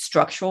two,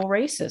 structural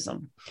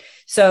racism.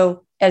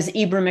 So as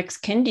Ibram X.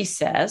 Kendi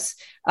says,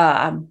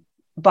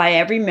 by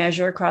every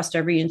measure across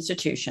every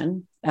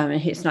institution,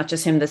 it's not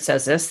just him that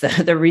says this,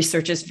 the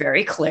research is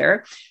very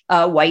clear,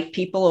 white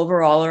people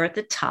overall are at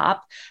the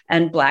top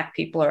and Black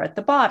people are at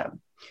the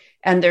bottom.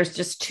 And there's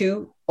just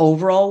two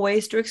overall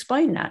ways to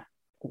explain that.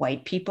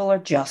 White people are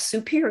just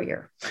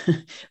superior.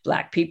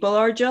 Black people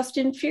are just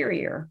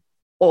inferior,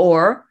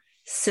 or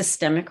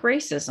systemic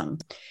racism.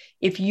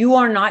 If you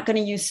are not going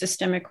to use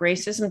systemic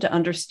racism to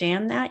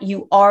understand that,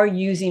 you are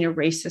using a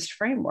racist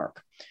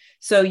framework.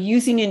 So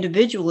using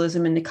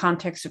individualism in the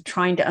context of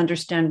trying to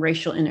understand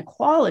racial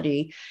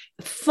inequality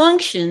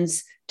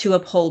functions to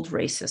uphold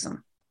racism.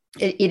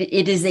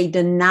 It is a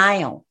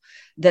denial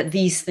that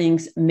these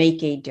things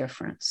make a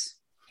difference.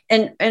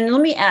 And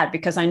let me add,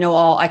 because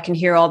I can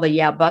hear all the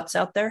yeah buts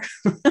out there.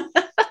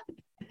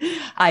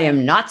 I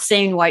am not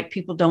saying white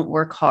people don't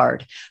work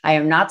hard. I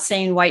am not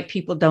saying white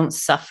people don't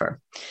suffer,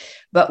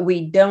 but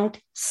we don't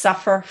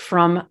suffer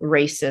from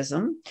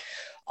racism.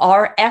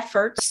 Our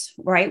efforts,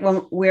 right,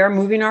 when we're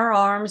moving our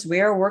arms,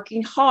 we are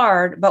working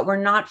hard, but we're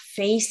not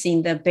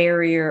facing the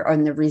barrier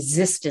and the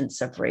resistance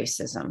of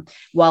racism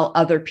while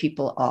other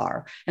people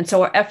are. And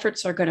so our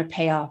efforts are going to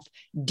pay off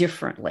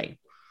differently,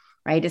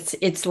 right?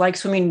 It's like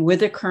swimming with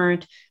the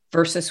current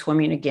versus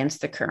swimming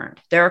against the current.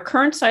 There are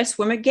currents I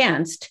swim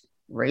against.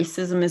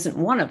 Racism isn't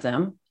one of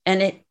them.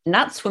 And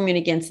not swimming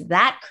against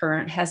that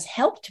current has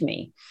helped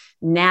me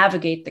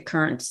navigate the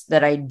currents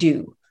that I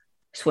do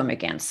swim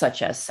against,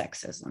 such as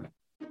sexism.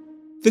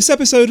 This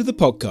episode of the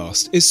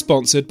podcast is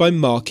sponsored by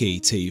Marquee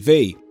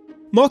TV.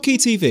 Marquee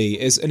TV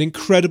is an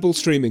incredible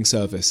streaming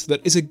service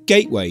that is a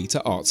gateway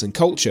to arts and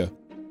culture.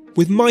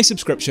 With my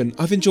subscription,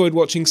 I've enjoyed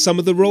watching some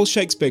of the Royal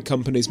Shakespeare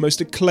Company's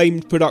most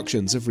acclaimed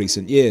productions of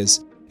recent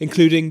years,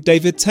 including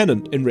David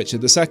Tennant in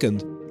Richard II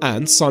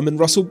and Simon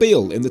Russell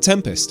Beale in The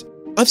Tempest.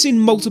 I've seen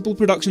multiple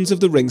productions of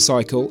The Ring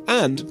Cycle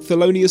and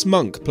Thelonious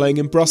Monk playing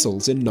in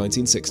Brussels in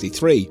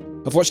 1963.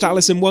 I've watched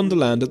Alice in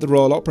Wonderland at the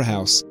Royal Opera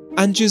House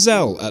and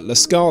Giselle at La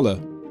Scala.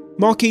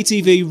 Marquee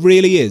TV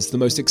really is the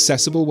most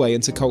accessible way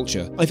into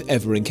culture I've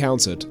ever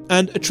encountered,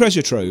 and a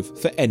treasure trove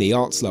for any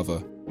arts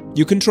lover.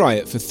 You can try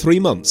it for 3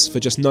 months for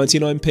just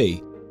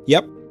 99p.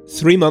 Yep,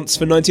 3 months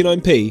for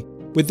 99p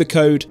with the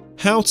code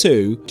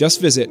HOWTO.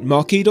 Just visit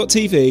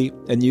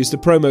marquee.tv and use the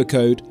promo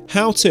code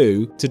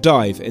HOWTO to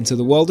dive into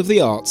the world of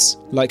the arts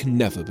like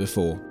never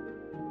before.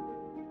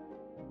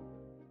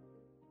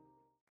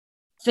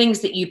 Things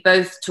that you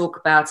both talk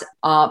about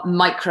are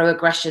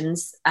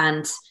microaggressions,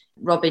 and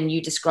Robin,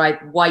 you describe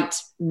white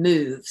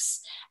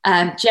moves,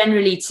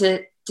 generally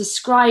to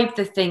describe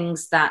the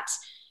things that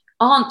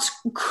aren't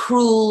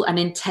cruel and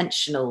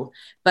intentional,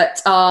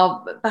 but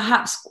are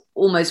perhaps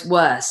almost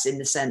worse in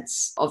the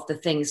sense of the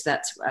things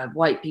that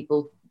white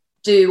people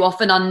do,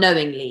 often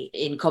unknowingly,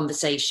 in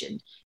conversation.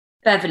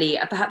 Beverly,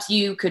 perhaps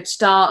you could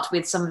start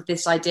with some of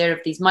this idea of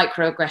these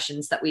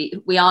microaggressions that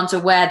we aren't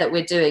aware that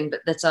we're doing,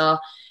 but that are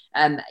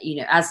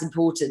as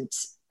important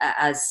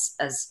as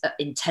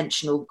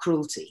intentional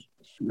cruelty.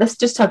 Let's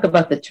just talk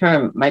about the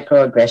term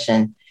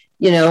microaggression.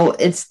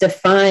 It's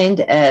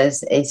defined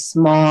as a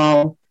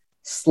small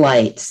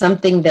slight,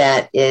 something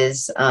that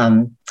is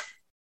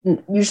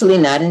usually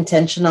not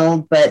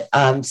intentional, but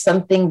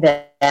something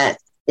that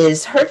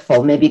is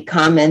hurtful, maybe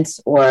comments,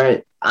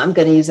 or I'm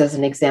going to use as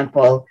an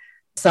example,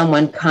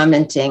 someone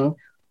commenting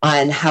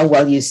on how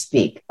well you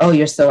speak. Oh,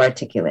 you're so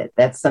articulate.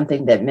 That's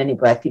something that many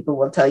Black people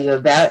will tell you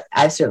about.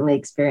 I've certainly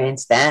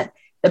experienced that.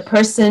 The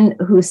person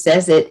who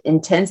says it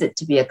intends it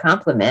to be a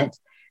compliment.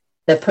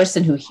 The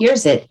person who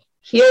hears it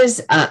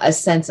hears a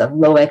sense of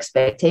low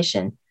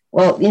expectation.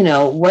 Well,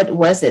 what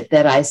was it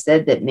that I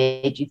said that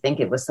made you think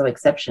it was so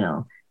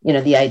exceptional?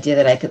 The idea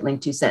that I could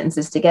link two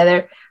sentences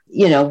together,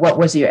 what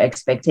was your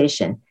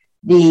expectation?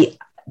 The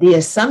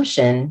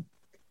assumption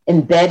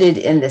embedded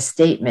in the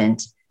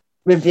statement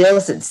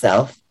reveals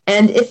itself.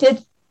 And if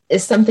it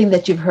is something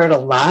that you've heard a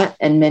lot,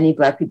 and many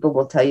Black people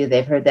will tell you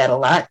they've heard that a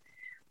lot,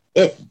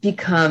 it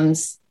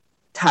becomes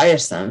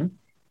tiresome,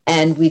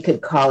 and we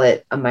could call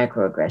it a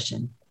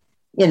microaggression.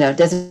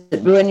 Does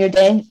it ruin your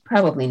day?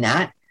 Probably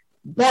not.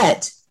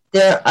 But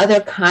there are other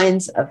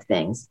kinds of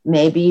things,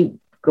 maybe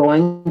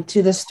going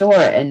to the store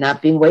and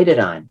not being waited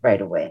on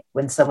right away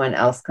when someone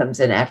else comes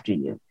in after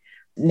you.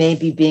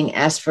 Maybe being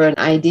asked for an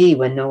ID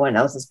when no one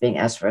else is being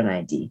asked for an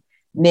ID.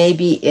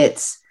 Maybe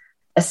it's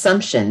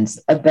assumptions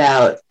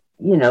about,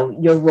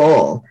 your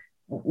role.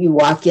 You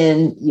walk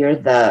in, you're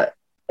the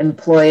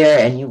employer,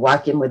 and you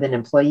walk in with an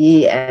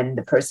employee, and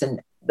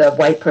the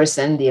white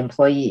person, the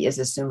employee, is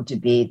assumed to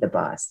be the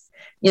boss.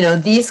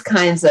 These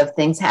kinds of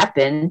things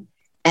happen.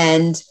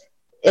 And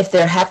if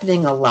they're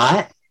happening a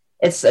lot,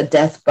 it's a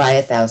death by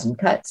 1,000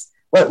 cuts.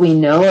 What we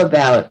know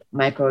about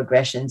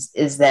microaggressions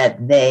is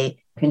that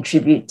they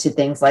contribute to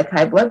things like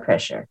high blood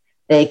pressure.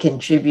 They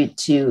contribute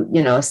to,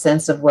 a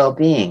sense of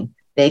well-being.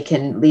 They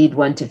can lead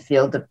one to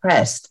feel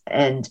depressed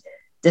and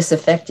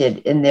disaffected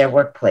in their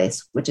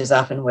workplace, which is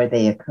often where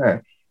they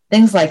occur.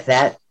 Things like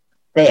that,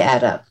 they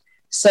add up.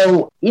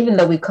 So even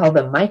though we call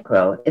them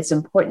micro, it's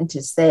important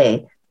to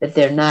say that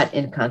they're not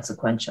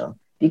inconsequential.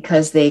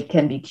 because they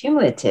can be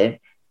cumulative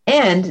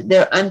and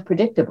they're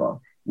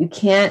unpredictable. You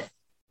can't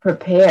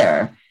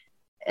prepare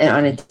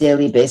on a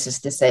daily basis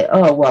to say,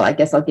 oh, well, I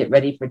guess I'll get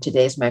ready for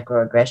today's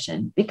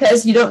microaggression,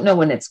 because you don't know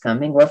when it's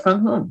coming or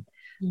from whom.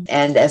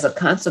 And as a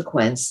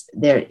consequence,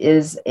 there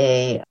is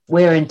a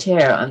wear and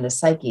tear on the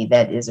psyche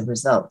that is a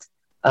result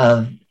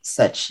of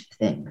such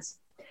things.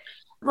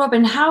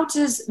 Robin, how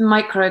does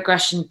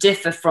microaggression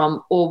differ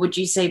from, or would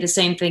you say the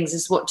same things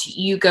as what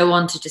you go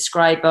on to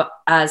describe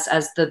as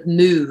the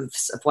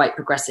moves of white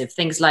progressive,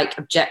 things like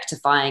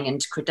objectifying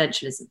and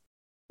credentialism?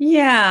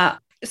 Yeah.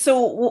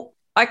 So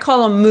I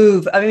call a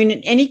move. I mean,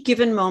 in any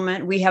given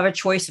moment, we have a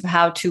choice of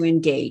how to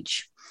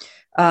engage.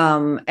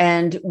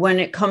 And when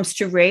it comes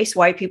to race,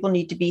 white people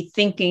need to be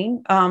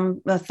thinking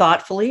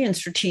thoughtfully and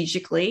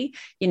strategically,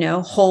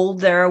 hold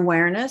their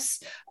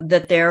awareness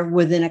that they're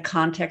within a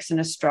context and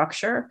a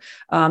structure,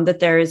 that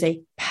there is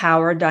a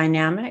power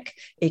dynamic.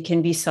 It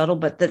can be subtle,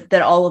 but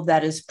that all of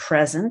that is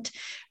present,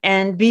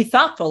 and be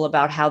thoughtful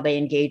about how they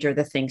engage or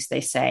the things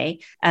they say,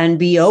 and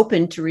be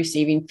open to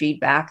receiving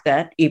feedback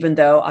that, even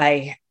though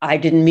I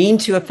didn't mean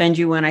to offend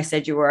you when I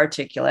said you were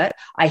articulate,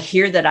 I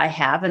hear that I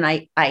have, and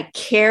I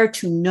care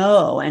to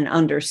know and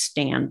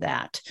understand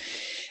that.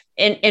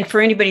 And for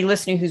anybody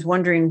listening who's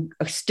wondering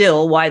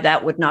still why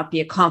that would not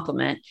be a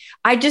compliment,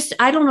 I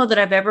don't know that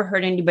I've ever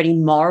heard anybody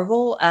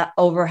marvel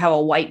over how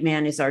a white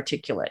man is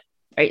articulate.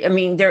 Right? I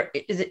mean, there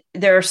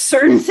are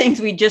certain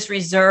things we just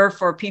reserve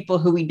for people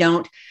who we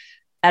don't,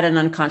 at an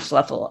unconscious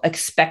level,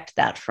 expect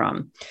that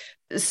from.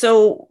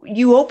 So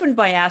you open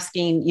by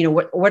asking,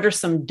 what are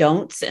some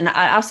don'ts? And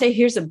I'll say,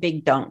 here's a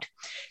big don't.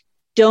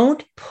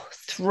 Don't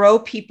throw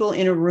people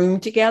in a room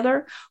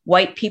together,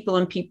 white people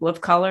and people of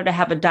color, to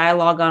have a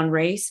dialogue on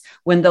race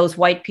when those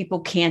white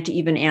people can't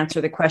even answer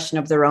the question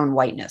of their own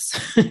whiteness.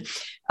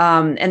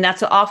 And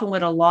that's often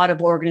what a lot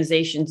of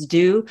organizations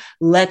do.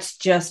 Let's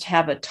just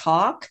have a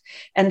talk.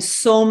 And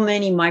so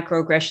many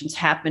microaggressions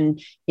happen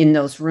in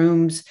those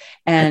rooms,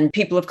 and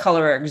people of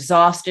color are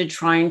exhausted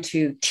trying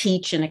to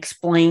teach and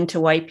explain to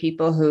white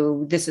people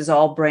who this is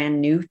all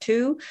brand new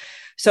to.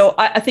 So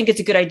I think it's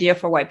a good idea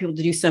for white people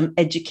to do some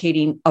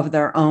educating of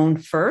their own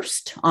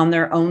first, on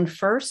their own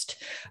first.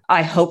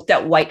 I hope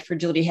that White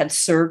Fragility had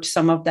served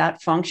some of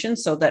that function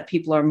so that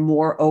people are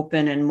more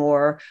open and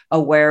more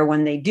aware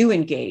when they do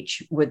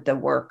engage with the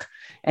work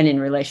and in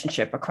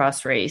relationship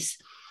across race.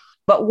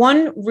 But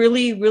one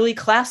really, really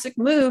classic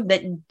move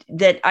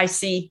that I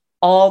see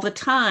all the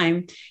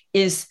time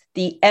is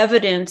the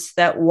evidence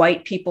that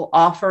white people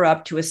offer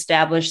up to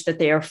establish that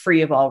they are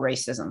free of all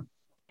racism.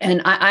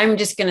 And I'm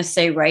just going to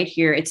say right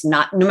here, it's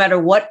not, no matter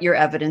what your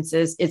evidence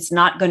is, it's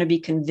not going to be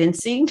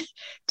convincing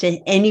to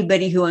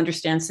anybody who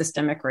understands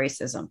systemic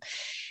racism.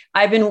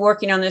 I've been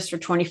working on this for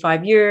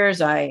 25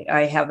 years. I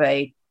have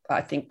I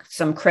think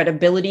some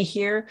credibility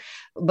here.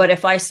 But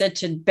if I said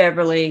to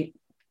Beverly,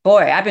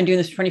 boy, I've been doing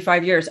this for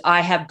 25 years,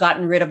 I have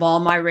gotten rid of all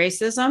my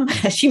racism,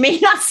 she may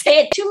not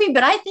say it to me,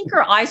 but I think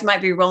her eyes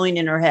might be rolling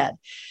in her head,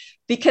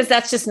 because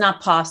that's just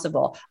not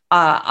possible.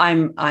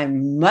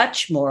 I'm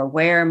much more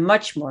aware,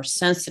 much more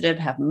sensitive,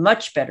 have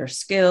much better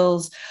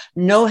skills,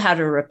 know how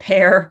to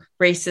repair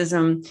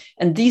racism.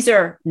 And these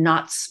are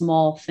not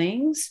small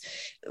things,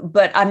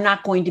 but I'm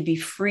not going to be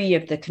free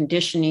of the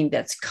conditioning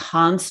that's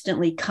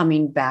constantly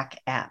coming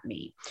back at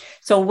me.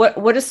 So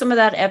what does some of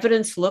that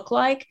evidence look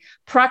like?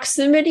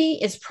 Proximity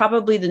is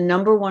probably the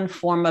number one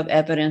form of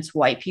evidence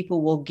white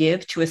people will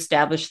give to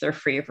establish they're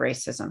free of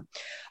racism.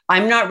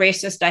 I'm not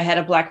racist. I had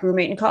a Black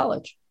roommate in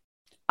college.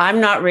 I'm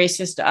not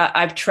racist.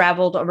 I've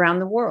traveled around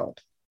the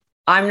world.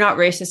 I'm not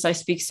racist. I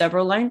speak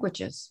several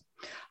languages.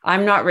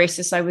 I'm not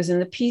racist. I was in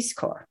the Peace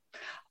Corps.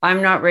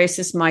 I'm not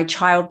racist. My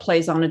child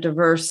plays on a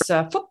diverse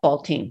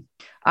football team.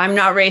 I'm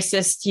not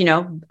racist.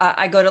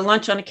 I go to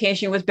lunch on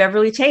occasion with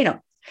Beverly Tatum.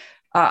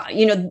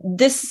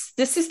 This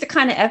is the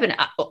kind of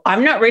evidence.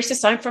 I'm not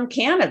racist. I'm from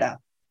Canada.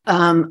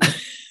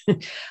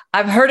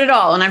 I've heard it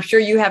all, and I'm sure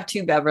you have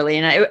too, Beverly.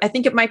 And I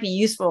think it might be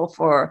useful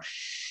for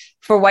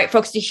white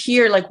folks to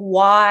hear, like,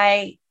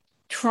 why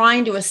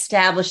trying to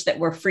establish that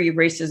we're free of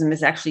racism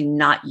is actually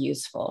not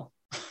useful.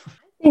 I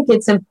think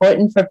it's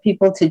important for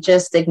people to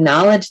just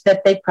acknowledge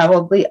that they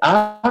probably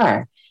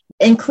are,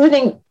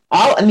 including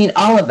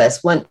all of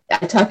us. When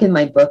I talk in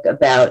my book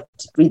about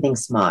breathing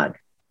smog,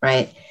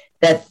 right?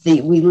 That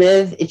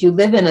if you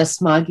live in a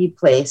smoggy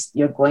place,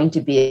 you're going to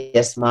be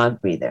a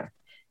smog breather.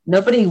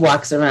 Nobody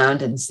walks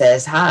around and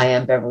says, hi,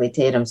 I'm Beverly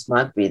Tatum,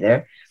 smog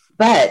breather.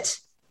 But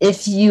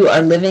if you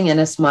are living in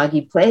a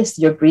smoggy place,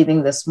 you're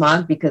breathing the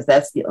smog because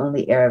that's the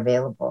only air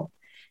available.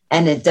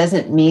 And it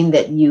doesn't mean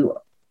that you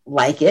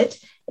like it.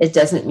 It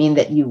doesn't mean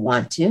that you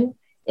want to.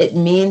 It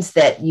means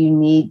that you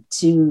need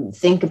to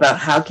think about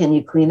how can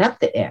you clean up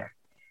the air.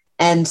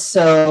 And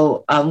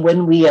so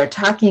when we are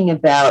talking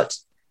about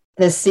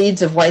the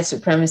seeds of white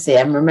supremacy,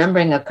 I'm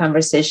remembering a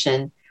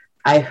conversation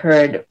I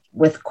heard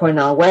with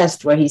Cornel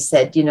West, where he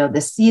said,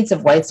 the seeds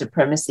of white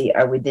supremacy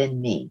are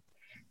within me.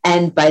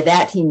 And by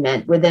that, he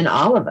meant within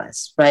all of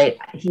us, right?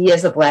 He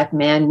as a Black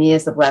man, me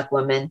as a Black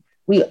woman,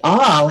 we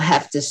all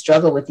have to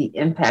struggle with the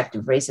impact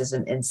of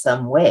racism in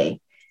some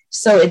way.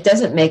 So it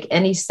doesn't make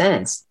any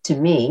sense to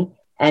me,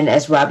 and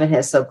as Robin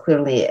has so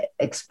clearly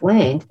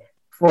explained,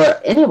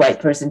 for any white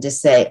person to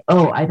say,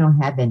 "Oh, I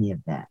don't have any of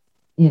that.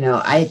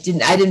 I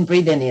didn't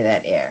breathe any of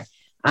that air.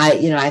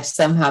 I've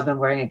somehow been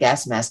wearing a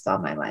gas mask all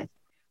my life."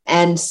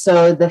 And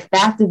so the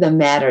fact of the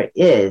matter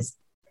is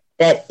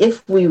that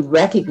if we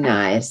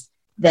recognize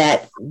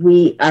that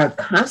we are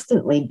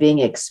constantly being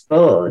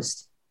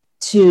exposed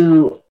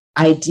to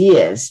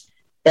ideas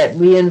that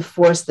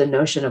reinforce the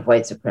notion of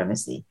white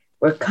supremacy,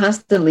 we're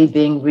constantly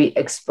being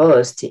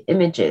exposed to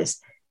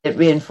images that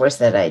reinforce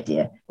that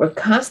idea. We're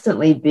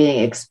constantly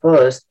being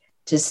exposed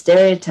to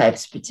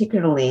stereotypes,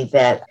 particularly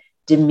that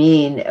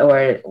demean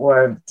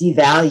or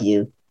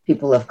devalue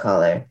people of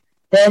color.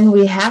 Then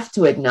we have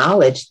to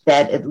acknowledge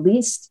that at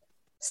least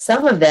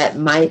some of that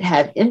might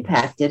have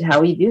impacted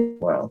how we view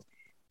the world.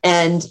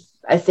 And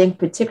I think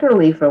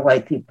particularly for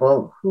white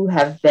people who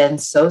have been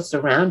so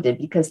surrounded,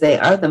 because they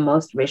are the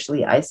most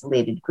racially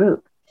isolated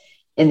group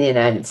in the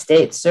United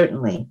States,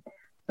 certainly.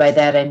 By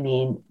that, I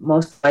mean,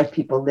 most white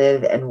people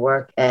live and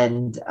work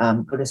and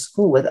go to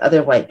school with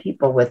other white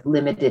people with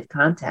limited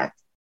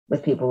contact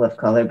with people of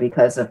color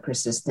because of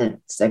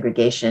persistent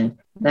segregation,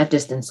 not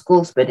just in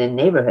schools, but in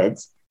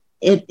neighborhoods.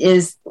 It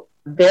is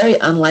very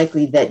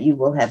unlikely that you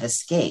will have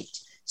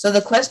escaped. So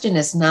the question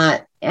is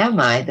not, am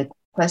I? The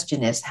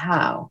question is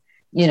how?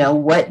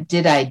 What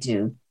did I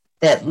do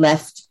that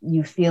left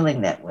you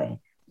feeling that way?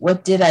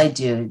 What did I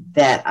do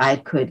that I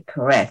could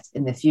correct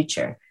in the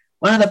future?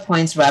 One of the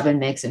points Robin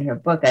makes in her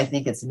book, I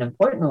think it's an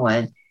important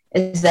one,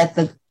 is that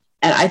and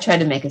I try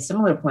to make a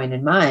similar point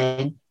in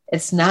mine,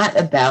 it's not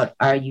about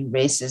are you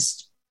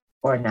racist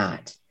or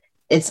not?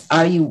 It's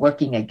are you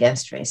working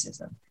against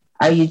racism?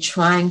 Are you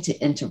trying to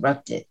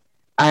interrupt it?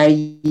 Are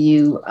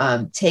you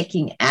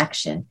taking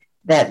action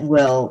that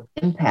will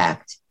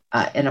impact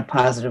in a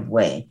positive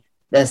way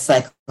the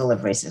cycle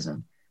of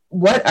racism?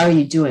 What are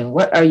you doing?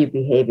 What are your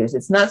behaviors?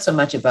 It's not so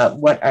much about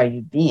what are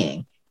you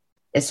being,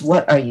 it's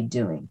what are you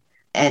doing?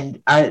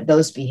 And are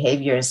those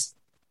behaviors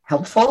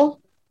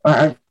helpful or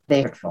are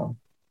they hurtful?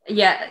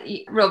 Yeah,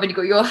 Robin, you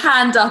got your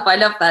hand up. I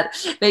love that.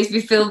 Makes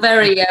me feel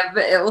very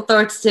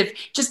authoritative.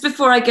 Just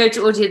before I go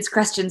to audience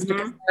questions,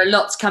 because there are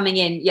lots coming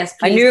in. Yes,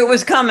 please. I knew it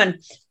was coming.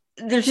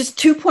 There's just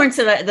 2 points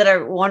that I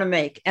want to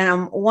make.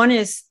 And one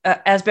is,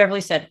 as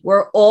Beverly said,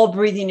 we're all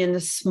breathing in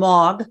the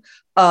smog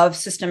of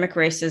systemic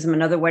racism.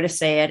 Another way to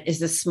say it is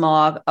the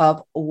smog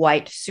of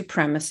white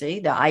supremacy,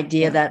 the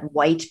idea that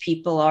white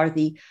people are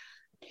the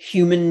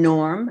human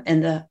norm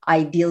and the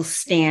ideal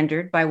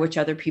standard by which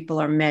other people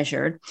are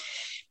measured.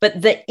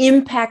 But the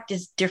impact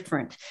is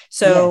different.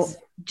 So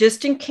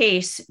just in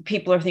case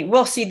people are thinking,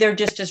 well, see, they're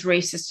just as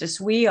racist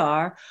as we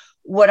are.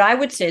 What I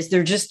would say is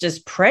they're just as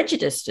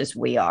prejudiced as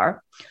we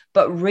are.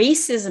 But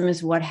racism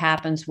is what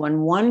happens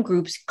when one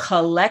group's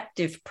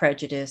collective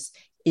prejudice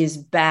is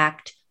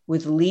backed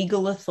with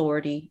legal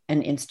authority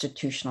and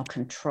institutional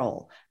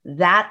control.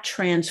 That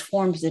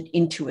transforms it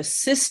into a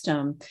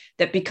system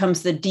that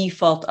becomes the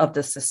default of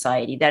the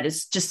society. That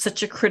is just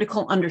such a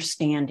critical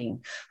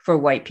understanding for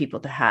white people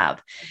to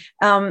have.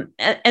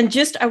 And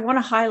just, I want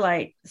to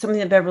highlight something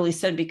that Beverly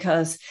said,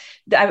 because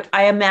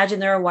I imagine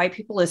there are white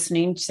people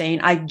listening saying,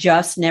 I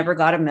just never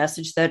got a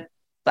message that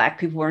Black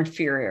people were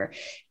inferior.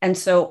 And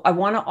so I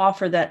want to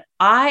offer that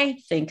I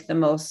think the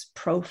most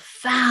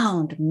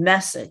profound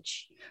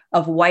message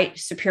of white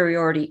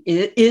superiority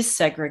is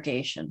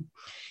segregation,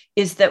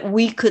 is that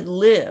we could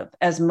live,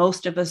 as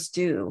most of us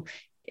do,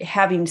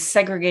 having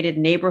segregated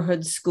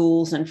neighborhoods,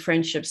 schools, and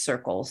friendship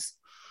circles.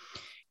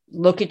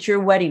 Look at your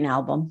wedding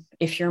album,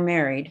 if you're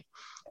married,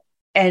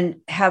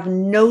 and have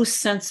no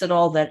sense at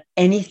all that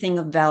anything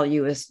of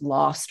value is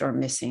lost or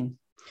missing.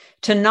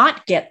 To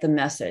not get the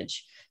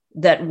message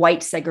that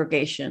white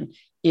segregation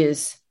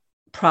is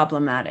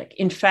problematic.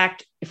 In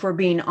fact, if we're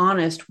being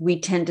honest, we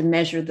tend to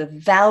measure the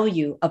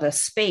value of a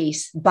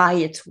space by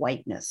its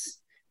whiteness,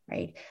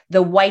 right?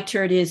 The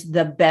whiter it is,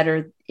 the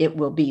better it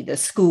will be, the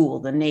school,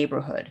 the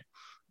neighborhood,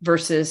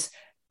 versus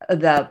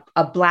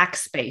a Black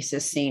space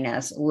is seen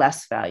as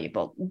less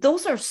valuable.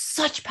 Those are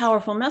such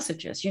powerful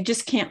messages. You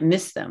just can't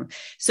miss them.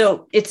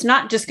 So it's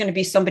not just going to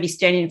be somebody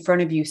standing in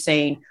front of you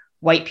saying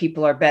white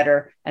people are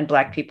better and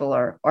Black people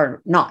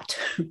are not.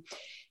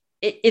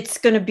 It's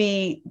going to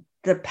be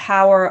the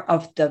power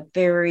of the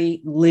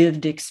very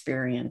lived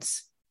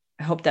experience.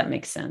 I hope that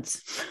makes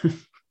sense.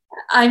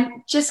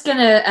 I'm just going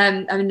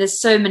to,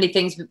 there's so many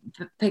things to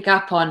pick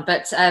up on,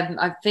 but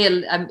I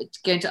feel I'm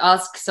going to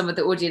ask some of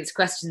the audience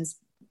questions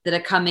that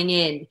are coming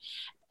in.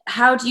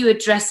 How do you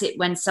address it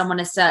when someone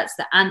asserts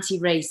that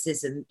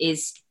anti-racism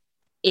is,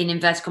 in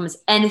inverted commas,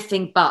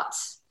 anything but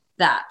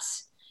that?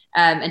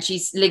 And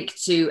she's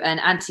linked to an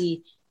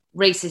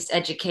anti-racist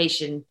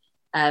education.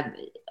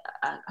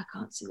 I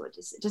can't see what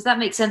is it. Does that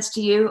make sense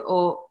to you?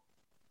 Or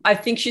I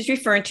think she's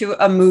referring to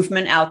a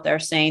movement out there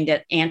saying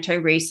that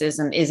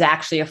anti-racism is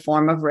actually a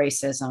form of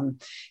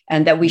racism,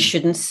 and that we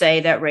shouldn't say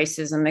that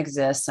racism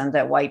exists and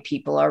that white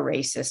people are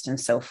racist and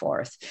so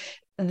forth.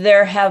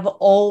 there have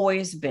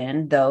always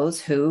been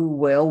those who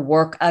will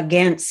work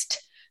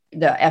against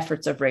the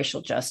efforts of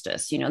racial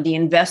justice. The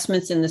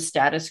investments in the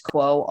status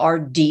quo are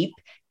deep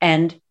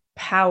and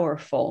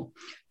powerful.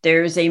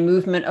 There's a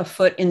movement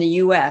afoot in the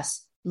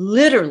US.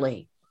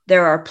 Literally,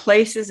 there are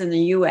places in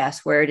the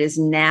US where it is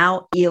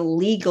now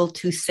illegal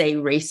to say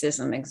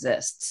racism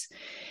exists.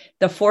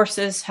 The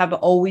forces have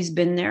always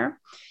been there.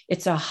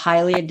 It's a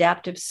highly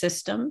adaptive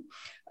system.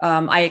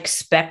 I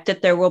expect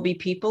that there will be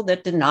people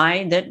that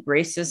deny that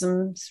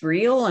racism's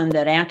real and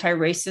that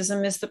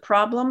anti-racism is the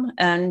problem.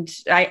 And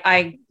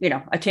I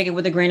take it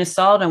with a grain of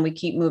salt, and we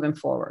keep moving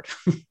forward.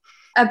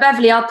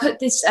 Beverly, I'll put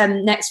this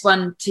next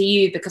one to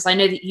you, because I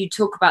know that you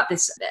talk about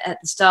this at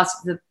the start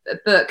of the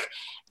book.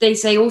 They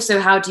say also,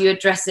 how do you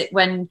address it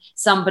when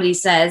somebody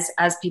says,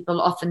 as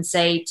people often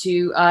say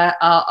to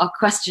our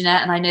questioner,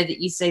 and I know that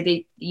you say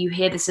that you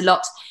hear this a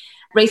lot,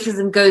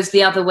 racism goes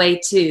the other way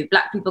too.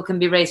 Black people can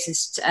be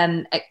racist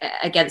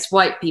against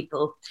white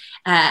people.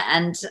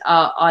 And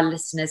our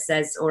listener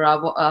says, or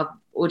our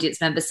audience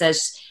member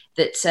says,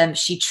 that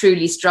she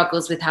truly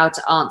struggles with how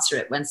to answer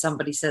it when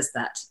somebody says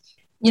that.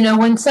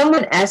 When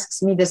someone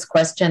asks me this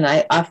question,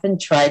 I often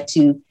try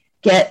to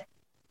get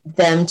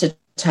them to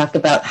talk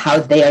about how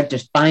they are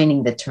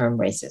defining the term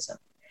racism.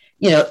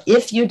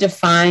 If you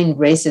define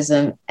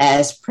racism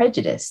as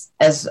prejudice,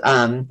 as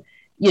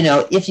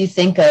if you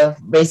think of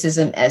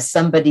racism as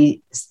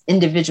somebody's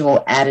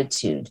individual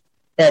attitude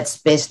that's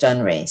based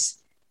on race,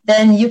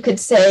 then you could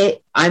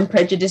say, I'm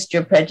prejudiced,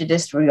 you're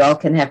prejudiced, we all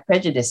can have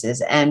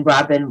prejudices. And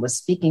Robin was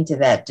speaking to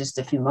that just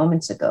a few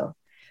moments ago.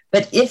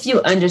 But if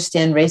you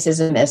understand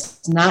racism as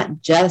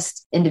not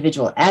just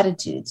individual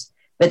attitudes,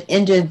 but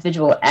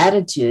individual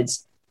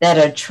attitudes that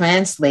are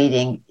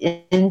translating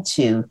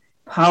into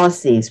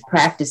policies,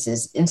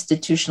 practices,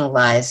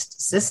 institutionalized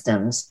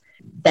systems,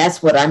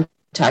 that's what I'm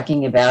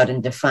talking about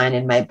and define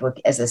in my book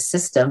as a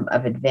system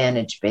of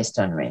advantage based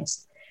on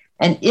race.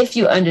 And if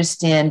you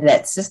understand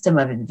that system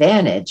of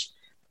advantage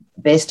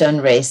based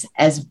on race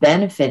as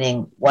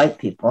benefiting white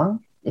people,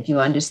 if you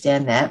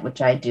understand that,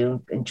 which I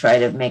do and try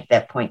to make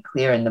that point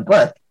clear in the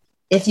book,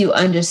 if you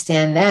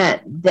understand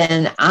that,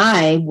 then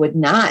I would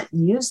not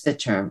use the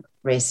term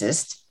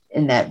racist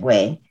in that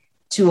way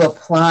to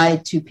apply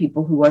to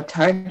people who are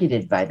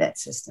targeted by that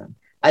system.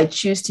 I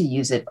choose to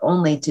use it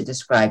only to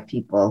describe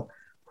people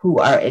who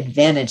are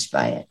advantaged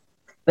by it.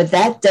 But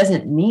that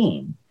doesn't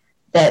mean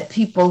that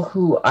people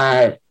who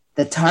are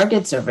the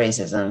targets of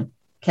racism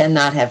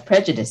cannot have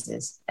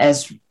prejudices,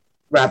 as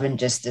Robin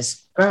just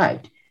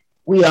described.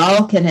 We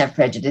all can have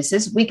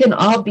prejudices. We can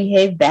all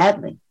behave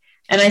badly.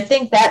 And I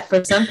think that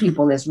for some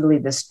people is really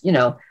this,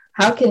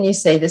 how can you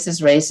say this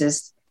is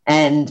racist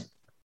and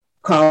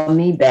call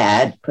me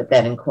bad, put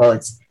that in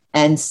quotes,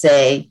 and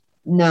say,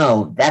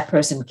 no, that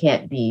person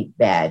can't be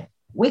bad.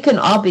 We can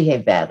all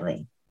behave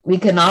badly. We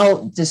can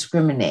all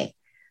discriminate.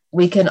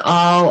 We can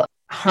all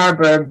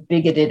harbor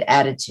bigoted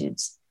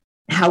attitudes.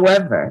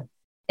 However,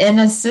 in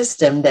a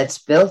system that's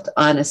built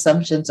on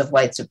assumptions of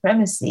white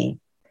supremacy,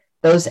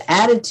 those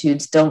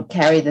attitudes don't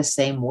carry the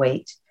same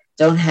weight,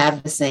 don't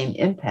have the same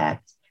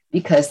impact,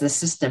 because the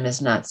system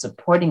is not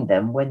supporting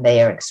them when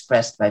they are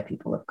expressed by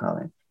people of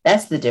color.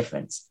 That's the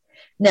difference.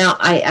 Now,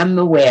 I am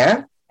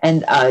aware,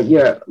 and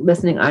your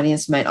listening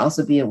audience might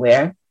also be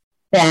aware,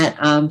 that,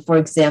 for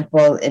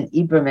example, in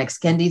Ibram X.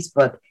 Kendi's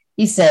book,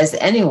 he says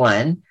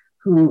anyone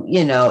who,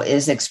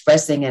 is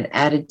expressing an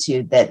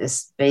attitude that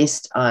is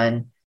based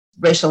on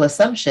racial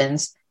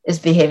assumptions is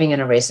behaving in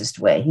a racist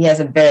way. He has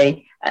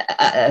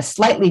a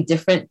slightly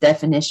different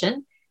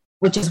definition,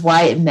 which is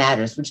why it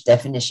matters which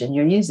definition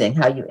you're using,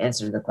 how you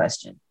answer the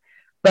question.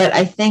 But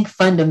I think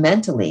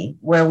fundamentally,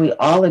 where we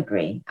all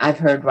agree, I've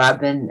heard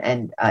Robin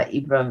and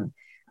Ibram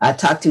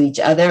talk to each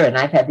other, and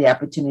I've had the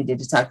opportunity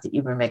to talk to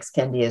Ibram X.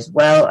 Kendi as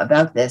well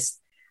about this.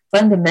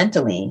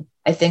 Fundamentally,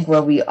 I think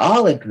where we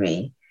all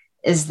agree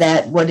is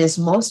that what is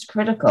most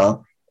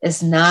critical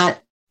is not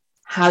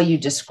how you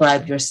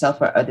describe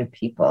yourself or other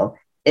people.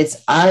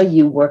 It's, are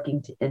you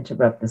working to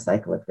interrupt the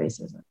cycle of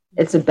racism?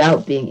 It's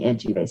about being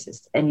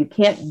anti-racist. And you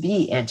can't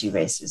be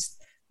anti-racist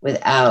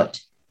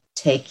without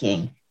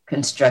taking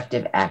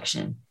constructive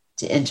action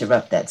to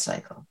interrupt that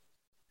cycle.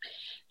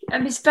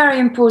 It's very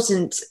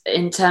important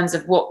in terms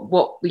of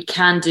what we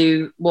can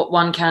do, what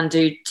one can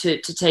do to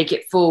take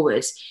it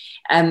forward.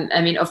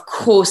 Of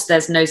course,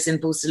 there's no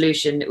simple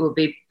solution. It would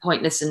be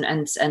pointless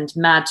and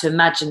mad to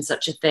imagine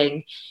such a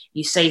thing.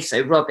 You say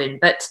so, Robin,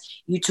 but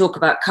you talk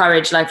about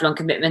courage, lifelong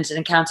commitment and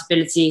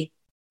accountability.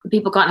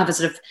 People can't have a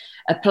sort of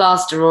a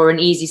plaster or an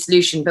easy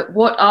solution, but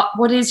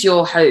what is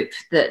your hope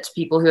that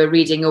people who are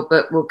reading your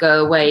book will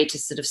go away to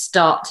sort of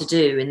start to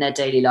do in their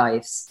daily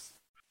lives?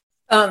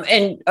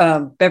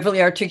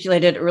 Beverly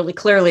articulated it really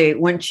clearly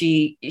when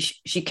she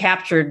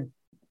captured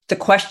the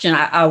question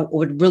I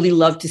would really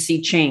love to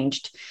see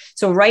changed.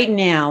 So right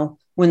now,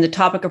 when the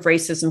topic of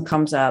racism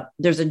comes up,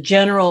 there's a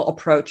general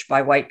approach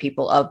by white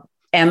people of,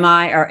 am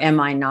I or am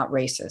I not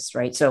racist,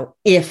 right? So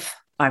if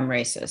I'm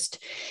racist,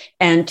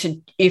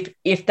 and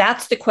if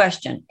that's the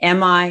question,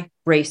 am I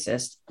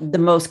racist? The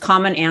most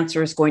common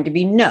answer is going to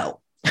be no.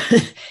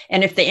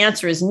 And if the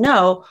answer is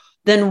no,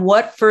 then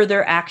what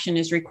further action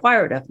is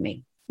required of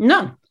me?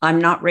 None. I'm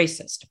not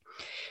racist.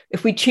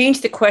 If we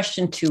change the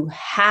question to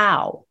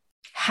how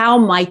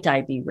might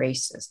I be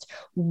racist?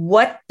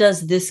 What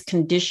does this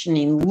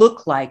conditioning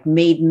look like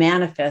made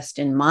manifest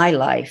in my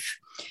life?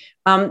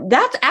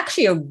 That's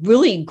actually a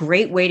really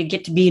great way to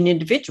get to be an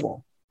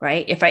individual,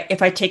 right?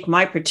 If I take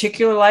my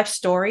particular life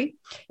story,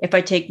 if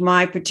I take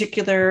my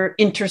particular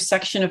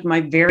intersection of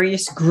my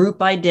various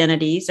group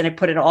identities and I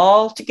put it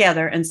all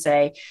together and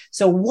say,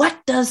 so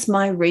what does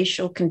my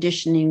racial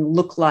conditioning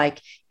look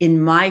like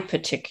in my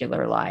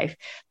particular life?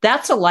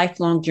 That's a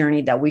lifelong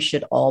journey that we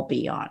should all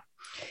be on.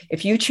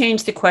 If you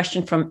change the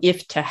question from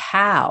if to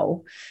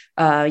how,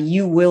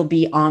 you will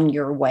be on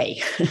your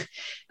way.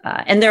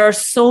 And there are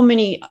so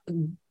many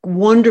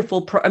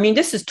wonderful,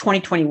 this is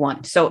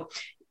 2021. So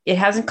it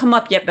hasn't come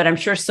up yet, but I'm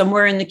sure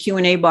somewhere in the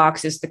Q&A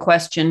box is the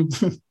question,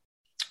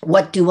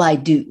 what do I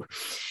do?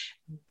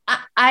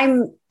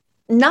 I'm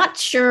not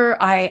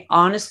sure. I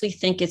honestly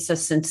think it's a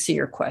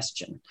sincere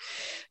question.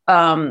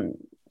 In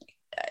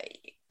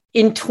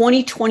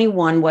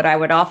 2021, what I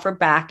would offer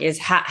back is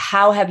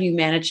how have you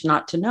managed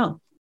not to know?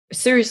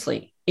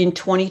 Seriously, in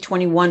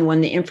 2021, when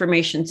the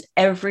information's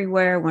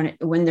everywhere,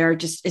 when there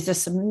is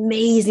this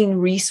amazing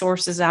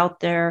resources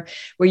out there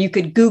where you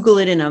could Google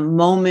it in a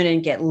moment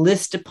and get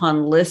list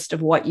upon list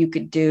of what you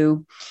could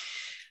do.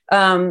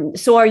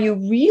 So are you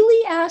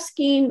really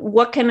asking,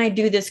 what can I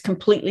do that's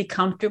completely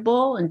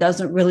comfortable and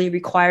doesn't really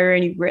require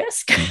any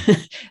risk?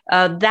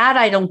 That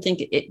I don't think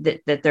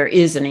that there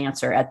is an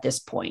answer at this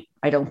point.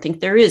 I don't think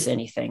there is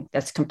anything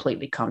that's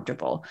completely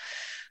comfortable.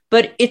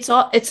 But it's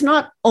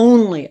not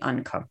only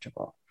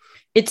uncomfortable.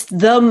 It's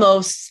the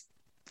most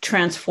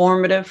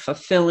transformative,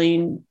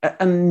 fulfilling,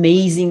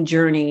 amazing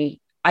journey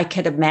I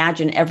could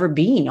imagine ever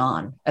being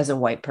on as a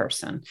white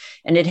person.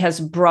 And it has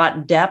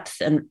brought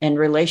depth and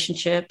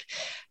relationship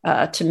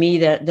to me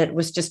that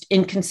was just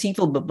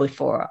inconceivable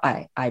before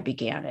I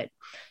began it.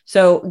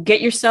 So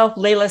get yourself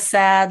Layla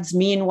Saad's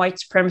Me and White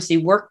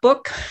Supremacy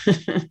workbook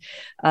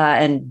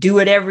and do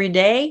it every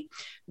day.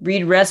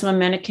 Read Resmaa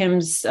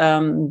Menakem's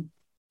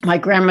My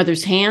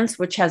Grandmother's Hands,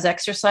 which has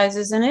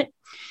exercises in it.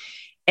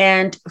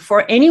 And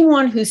for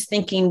anyone who's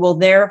thinking, well,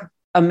 they're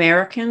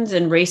Americans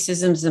and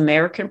racism's an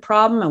American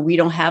problem, and we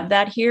don't have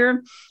that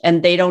here,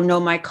 and they don't know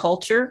my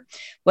culture,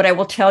 what I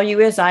will tell you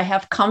is I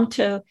have come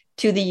to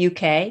the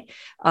UK,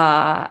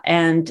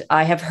 and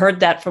I have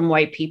heard that from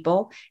white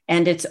people,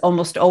 and it's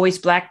almost always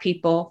Black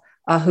people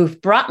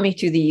who've brought me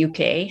to the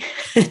UK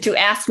to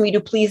ask me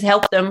to please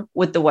help them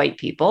with the white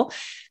people,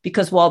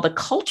 because while the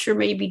culture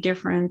may be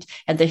different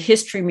and the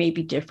history may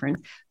be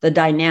different, the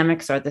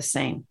dynamics are the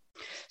same.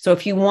 So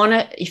if you want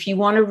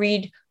to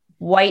read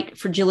white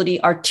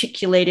fragility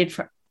articulated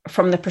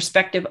from the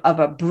perspective of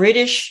a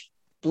British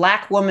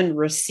Black woman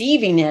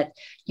receiving it,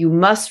 you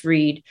must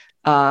read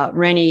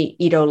Reni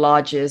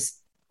Eddo-Lodge's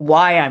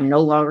Why I'm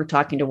No Longer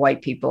Talking to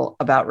White People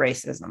About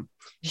Racism.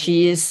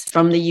 She is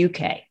from the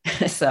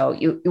UK. So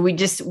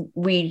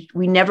we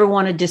never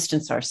want to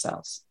distance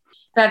ourselves.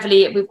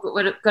 Beverly, we've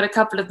got a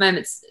couple of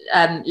moments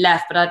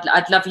left, but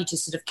I'd love you to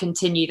sort of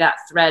continue that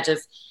thread of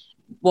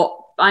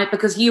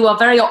because you are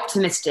very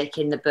optimistic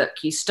in the book.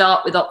 You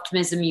start with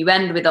optimism, you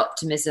end with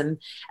optimism,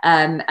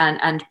 and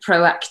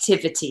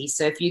proactivity.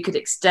 So if you could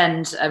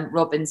extend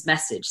Robin's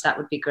message, that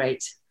would be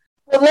great.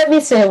 Well, let me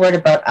say a word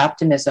about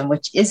optimism,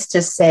 which is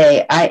to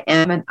say I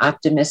am an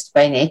optimist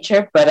by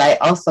nature, but I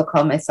also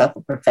call myself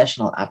a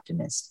professional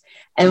optimist.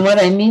 And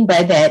what I mean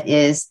by that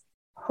is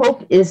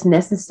hope is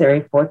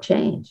necessary for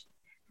change.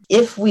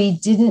 If we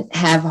didn't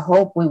have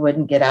hope, we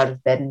wouldn't get out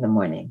of bed in the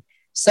morning.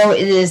 So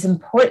it is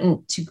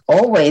important to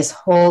always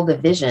hold a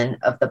vision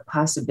of the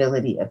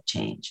possibility of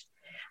change.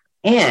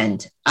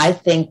 And I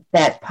think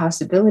that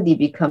possibility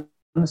becomes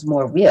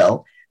more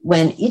real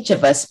when each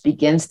of us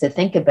begins to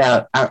think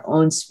about our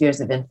own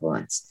spheres of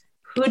influence.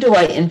 Who do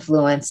I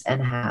influence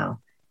and how?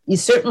 You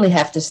certainly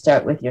have to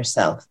start with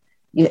yourself.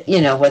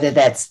 You know, whether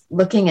that's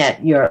looking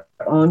at your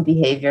own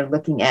behavior,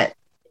 looking at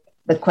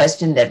the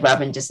question that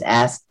Robin just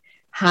asked,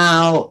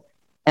 how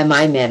am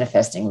I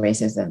manifesting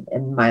racism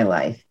in my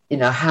life? You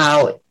know,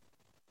 how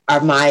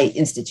are my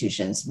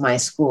institutions, my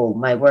school,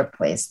 my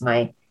workplace,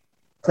 my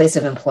place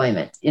of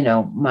employment, you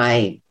know,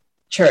 my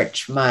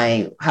church,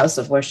 my house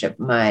of worship,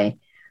 my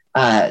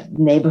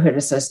neighborhood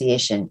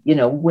association, you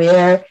know,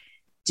 where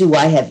do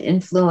I have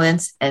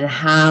influence and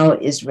how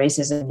is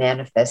racism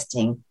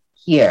manifesting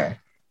here?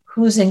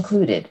 Who's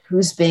included?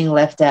 Who's being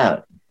left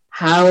out?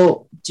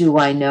 How do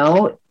I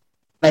know?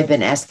 I've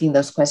been asking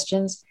those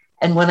questions.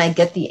 And when I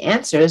get the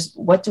answers,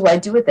 what do I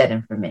do with that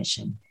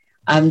information?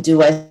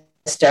 Do I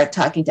start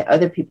talking to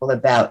other people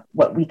about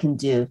what we can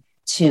do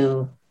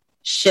to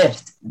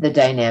shift the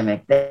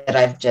dynamic that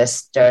I've just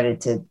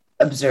started to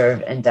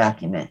observe and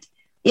document?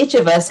 Each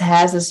of us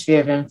has a sphere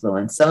of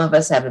influence. Some of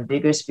us have a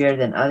bigger sphere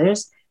than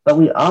others, but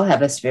we all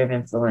have a sphere of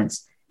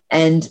influence.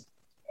 And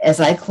as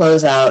I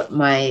close out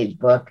my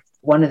book,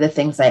 one of the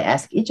things I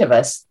ask each of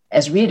us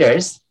as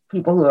readers,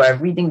 people who are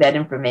reading that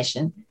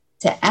information,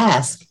 to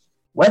ask,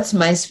 What's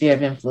my sphere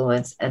of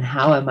influence and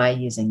how am I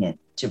using it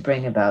to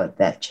bring about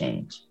that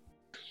change?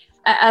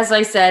 As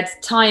I said,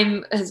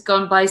 time has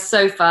gone by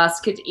so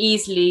fast. Could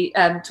easily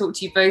talk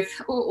to you both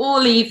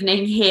all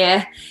evening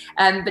here,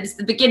 but it's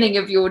the beginning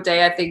of your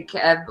day, I think,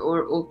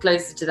 or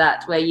closer to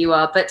that where you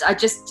are. But I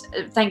just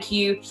thank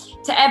you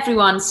to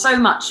everyone so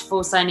much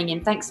for signing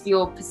in. Thanks for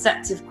your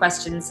perceptive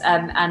questions.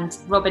 And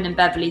Robin and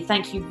Beverly,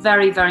 thank you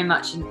very, very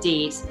much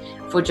indeed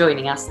for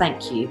joining us.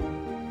 Thank you.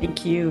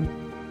 Thank you.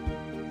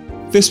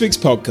 This week's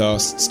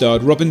podcast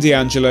starred Robin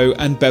DiAngelo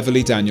and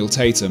Beverly Daniel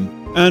Tatum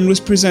and was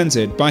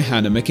presented by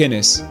Hannah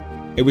McInnes.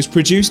 It was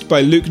produced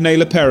by Luke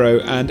Naylor-Perro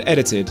and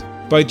edited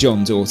by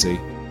John Doughty.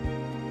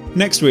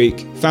 Next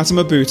week,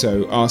 Fatima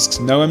Bhutto asks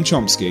Noam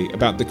Chomsky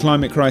about the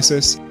climate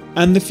crisis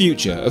and the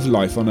future of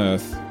life on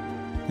Earth.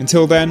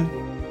 Until then,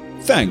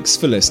 thanks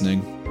for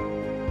listening.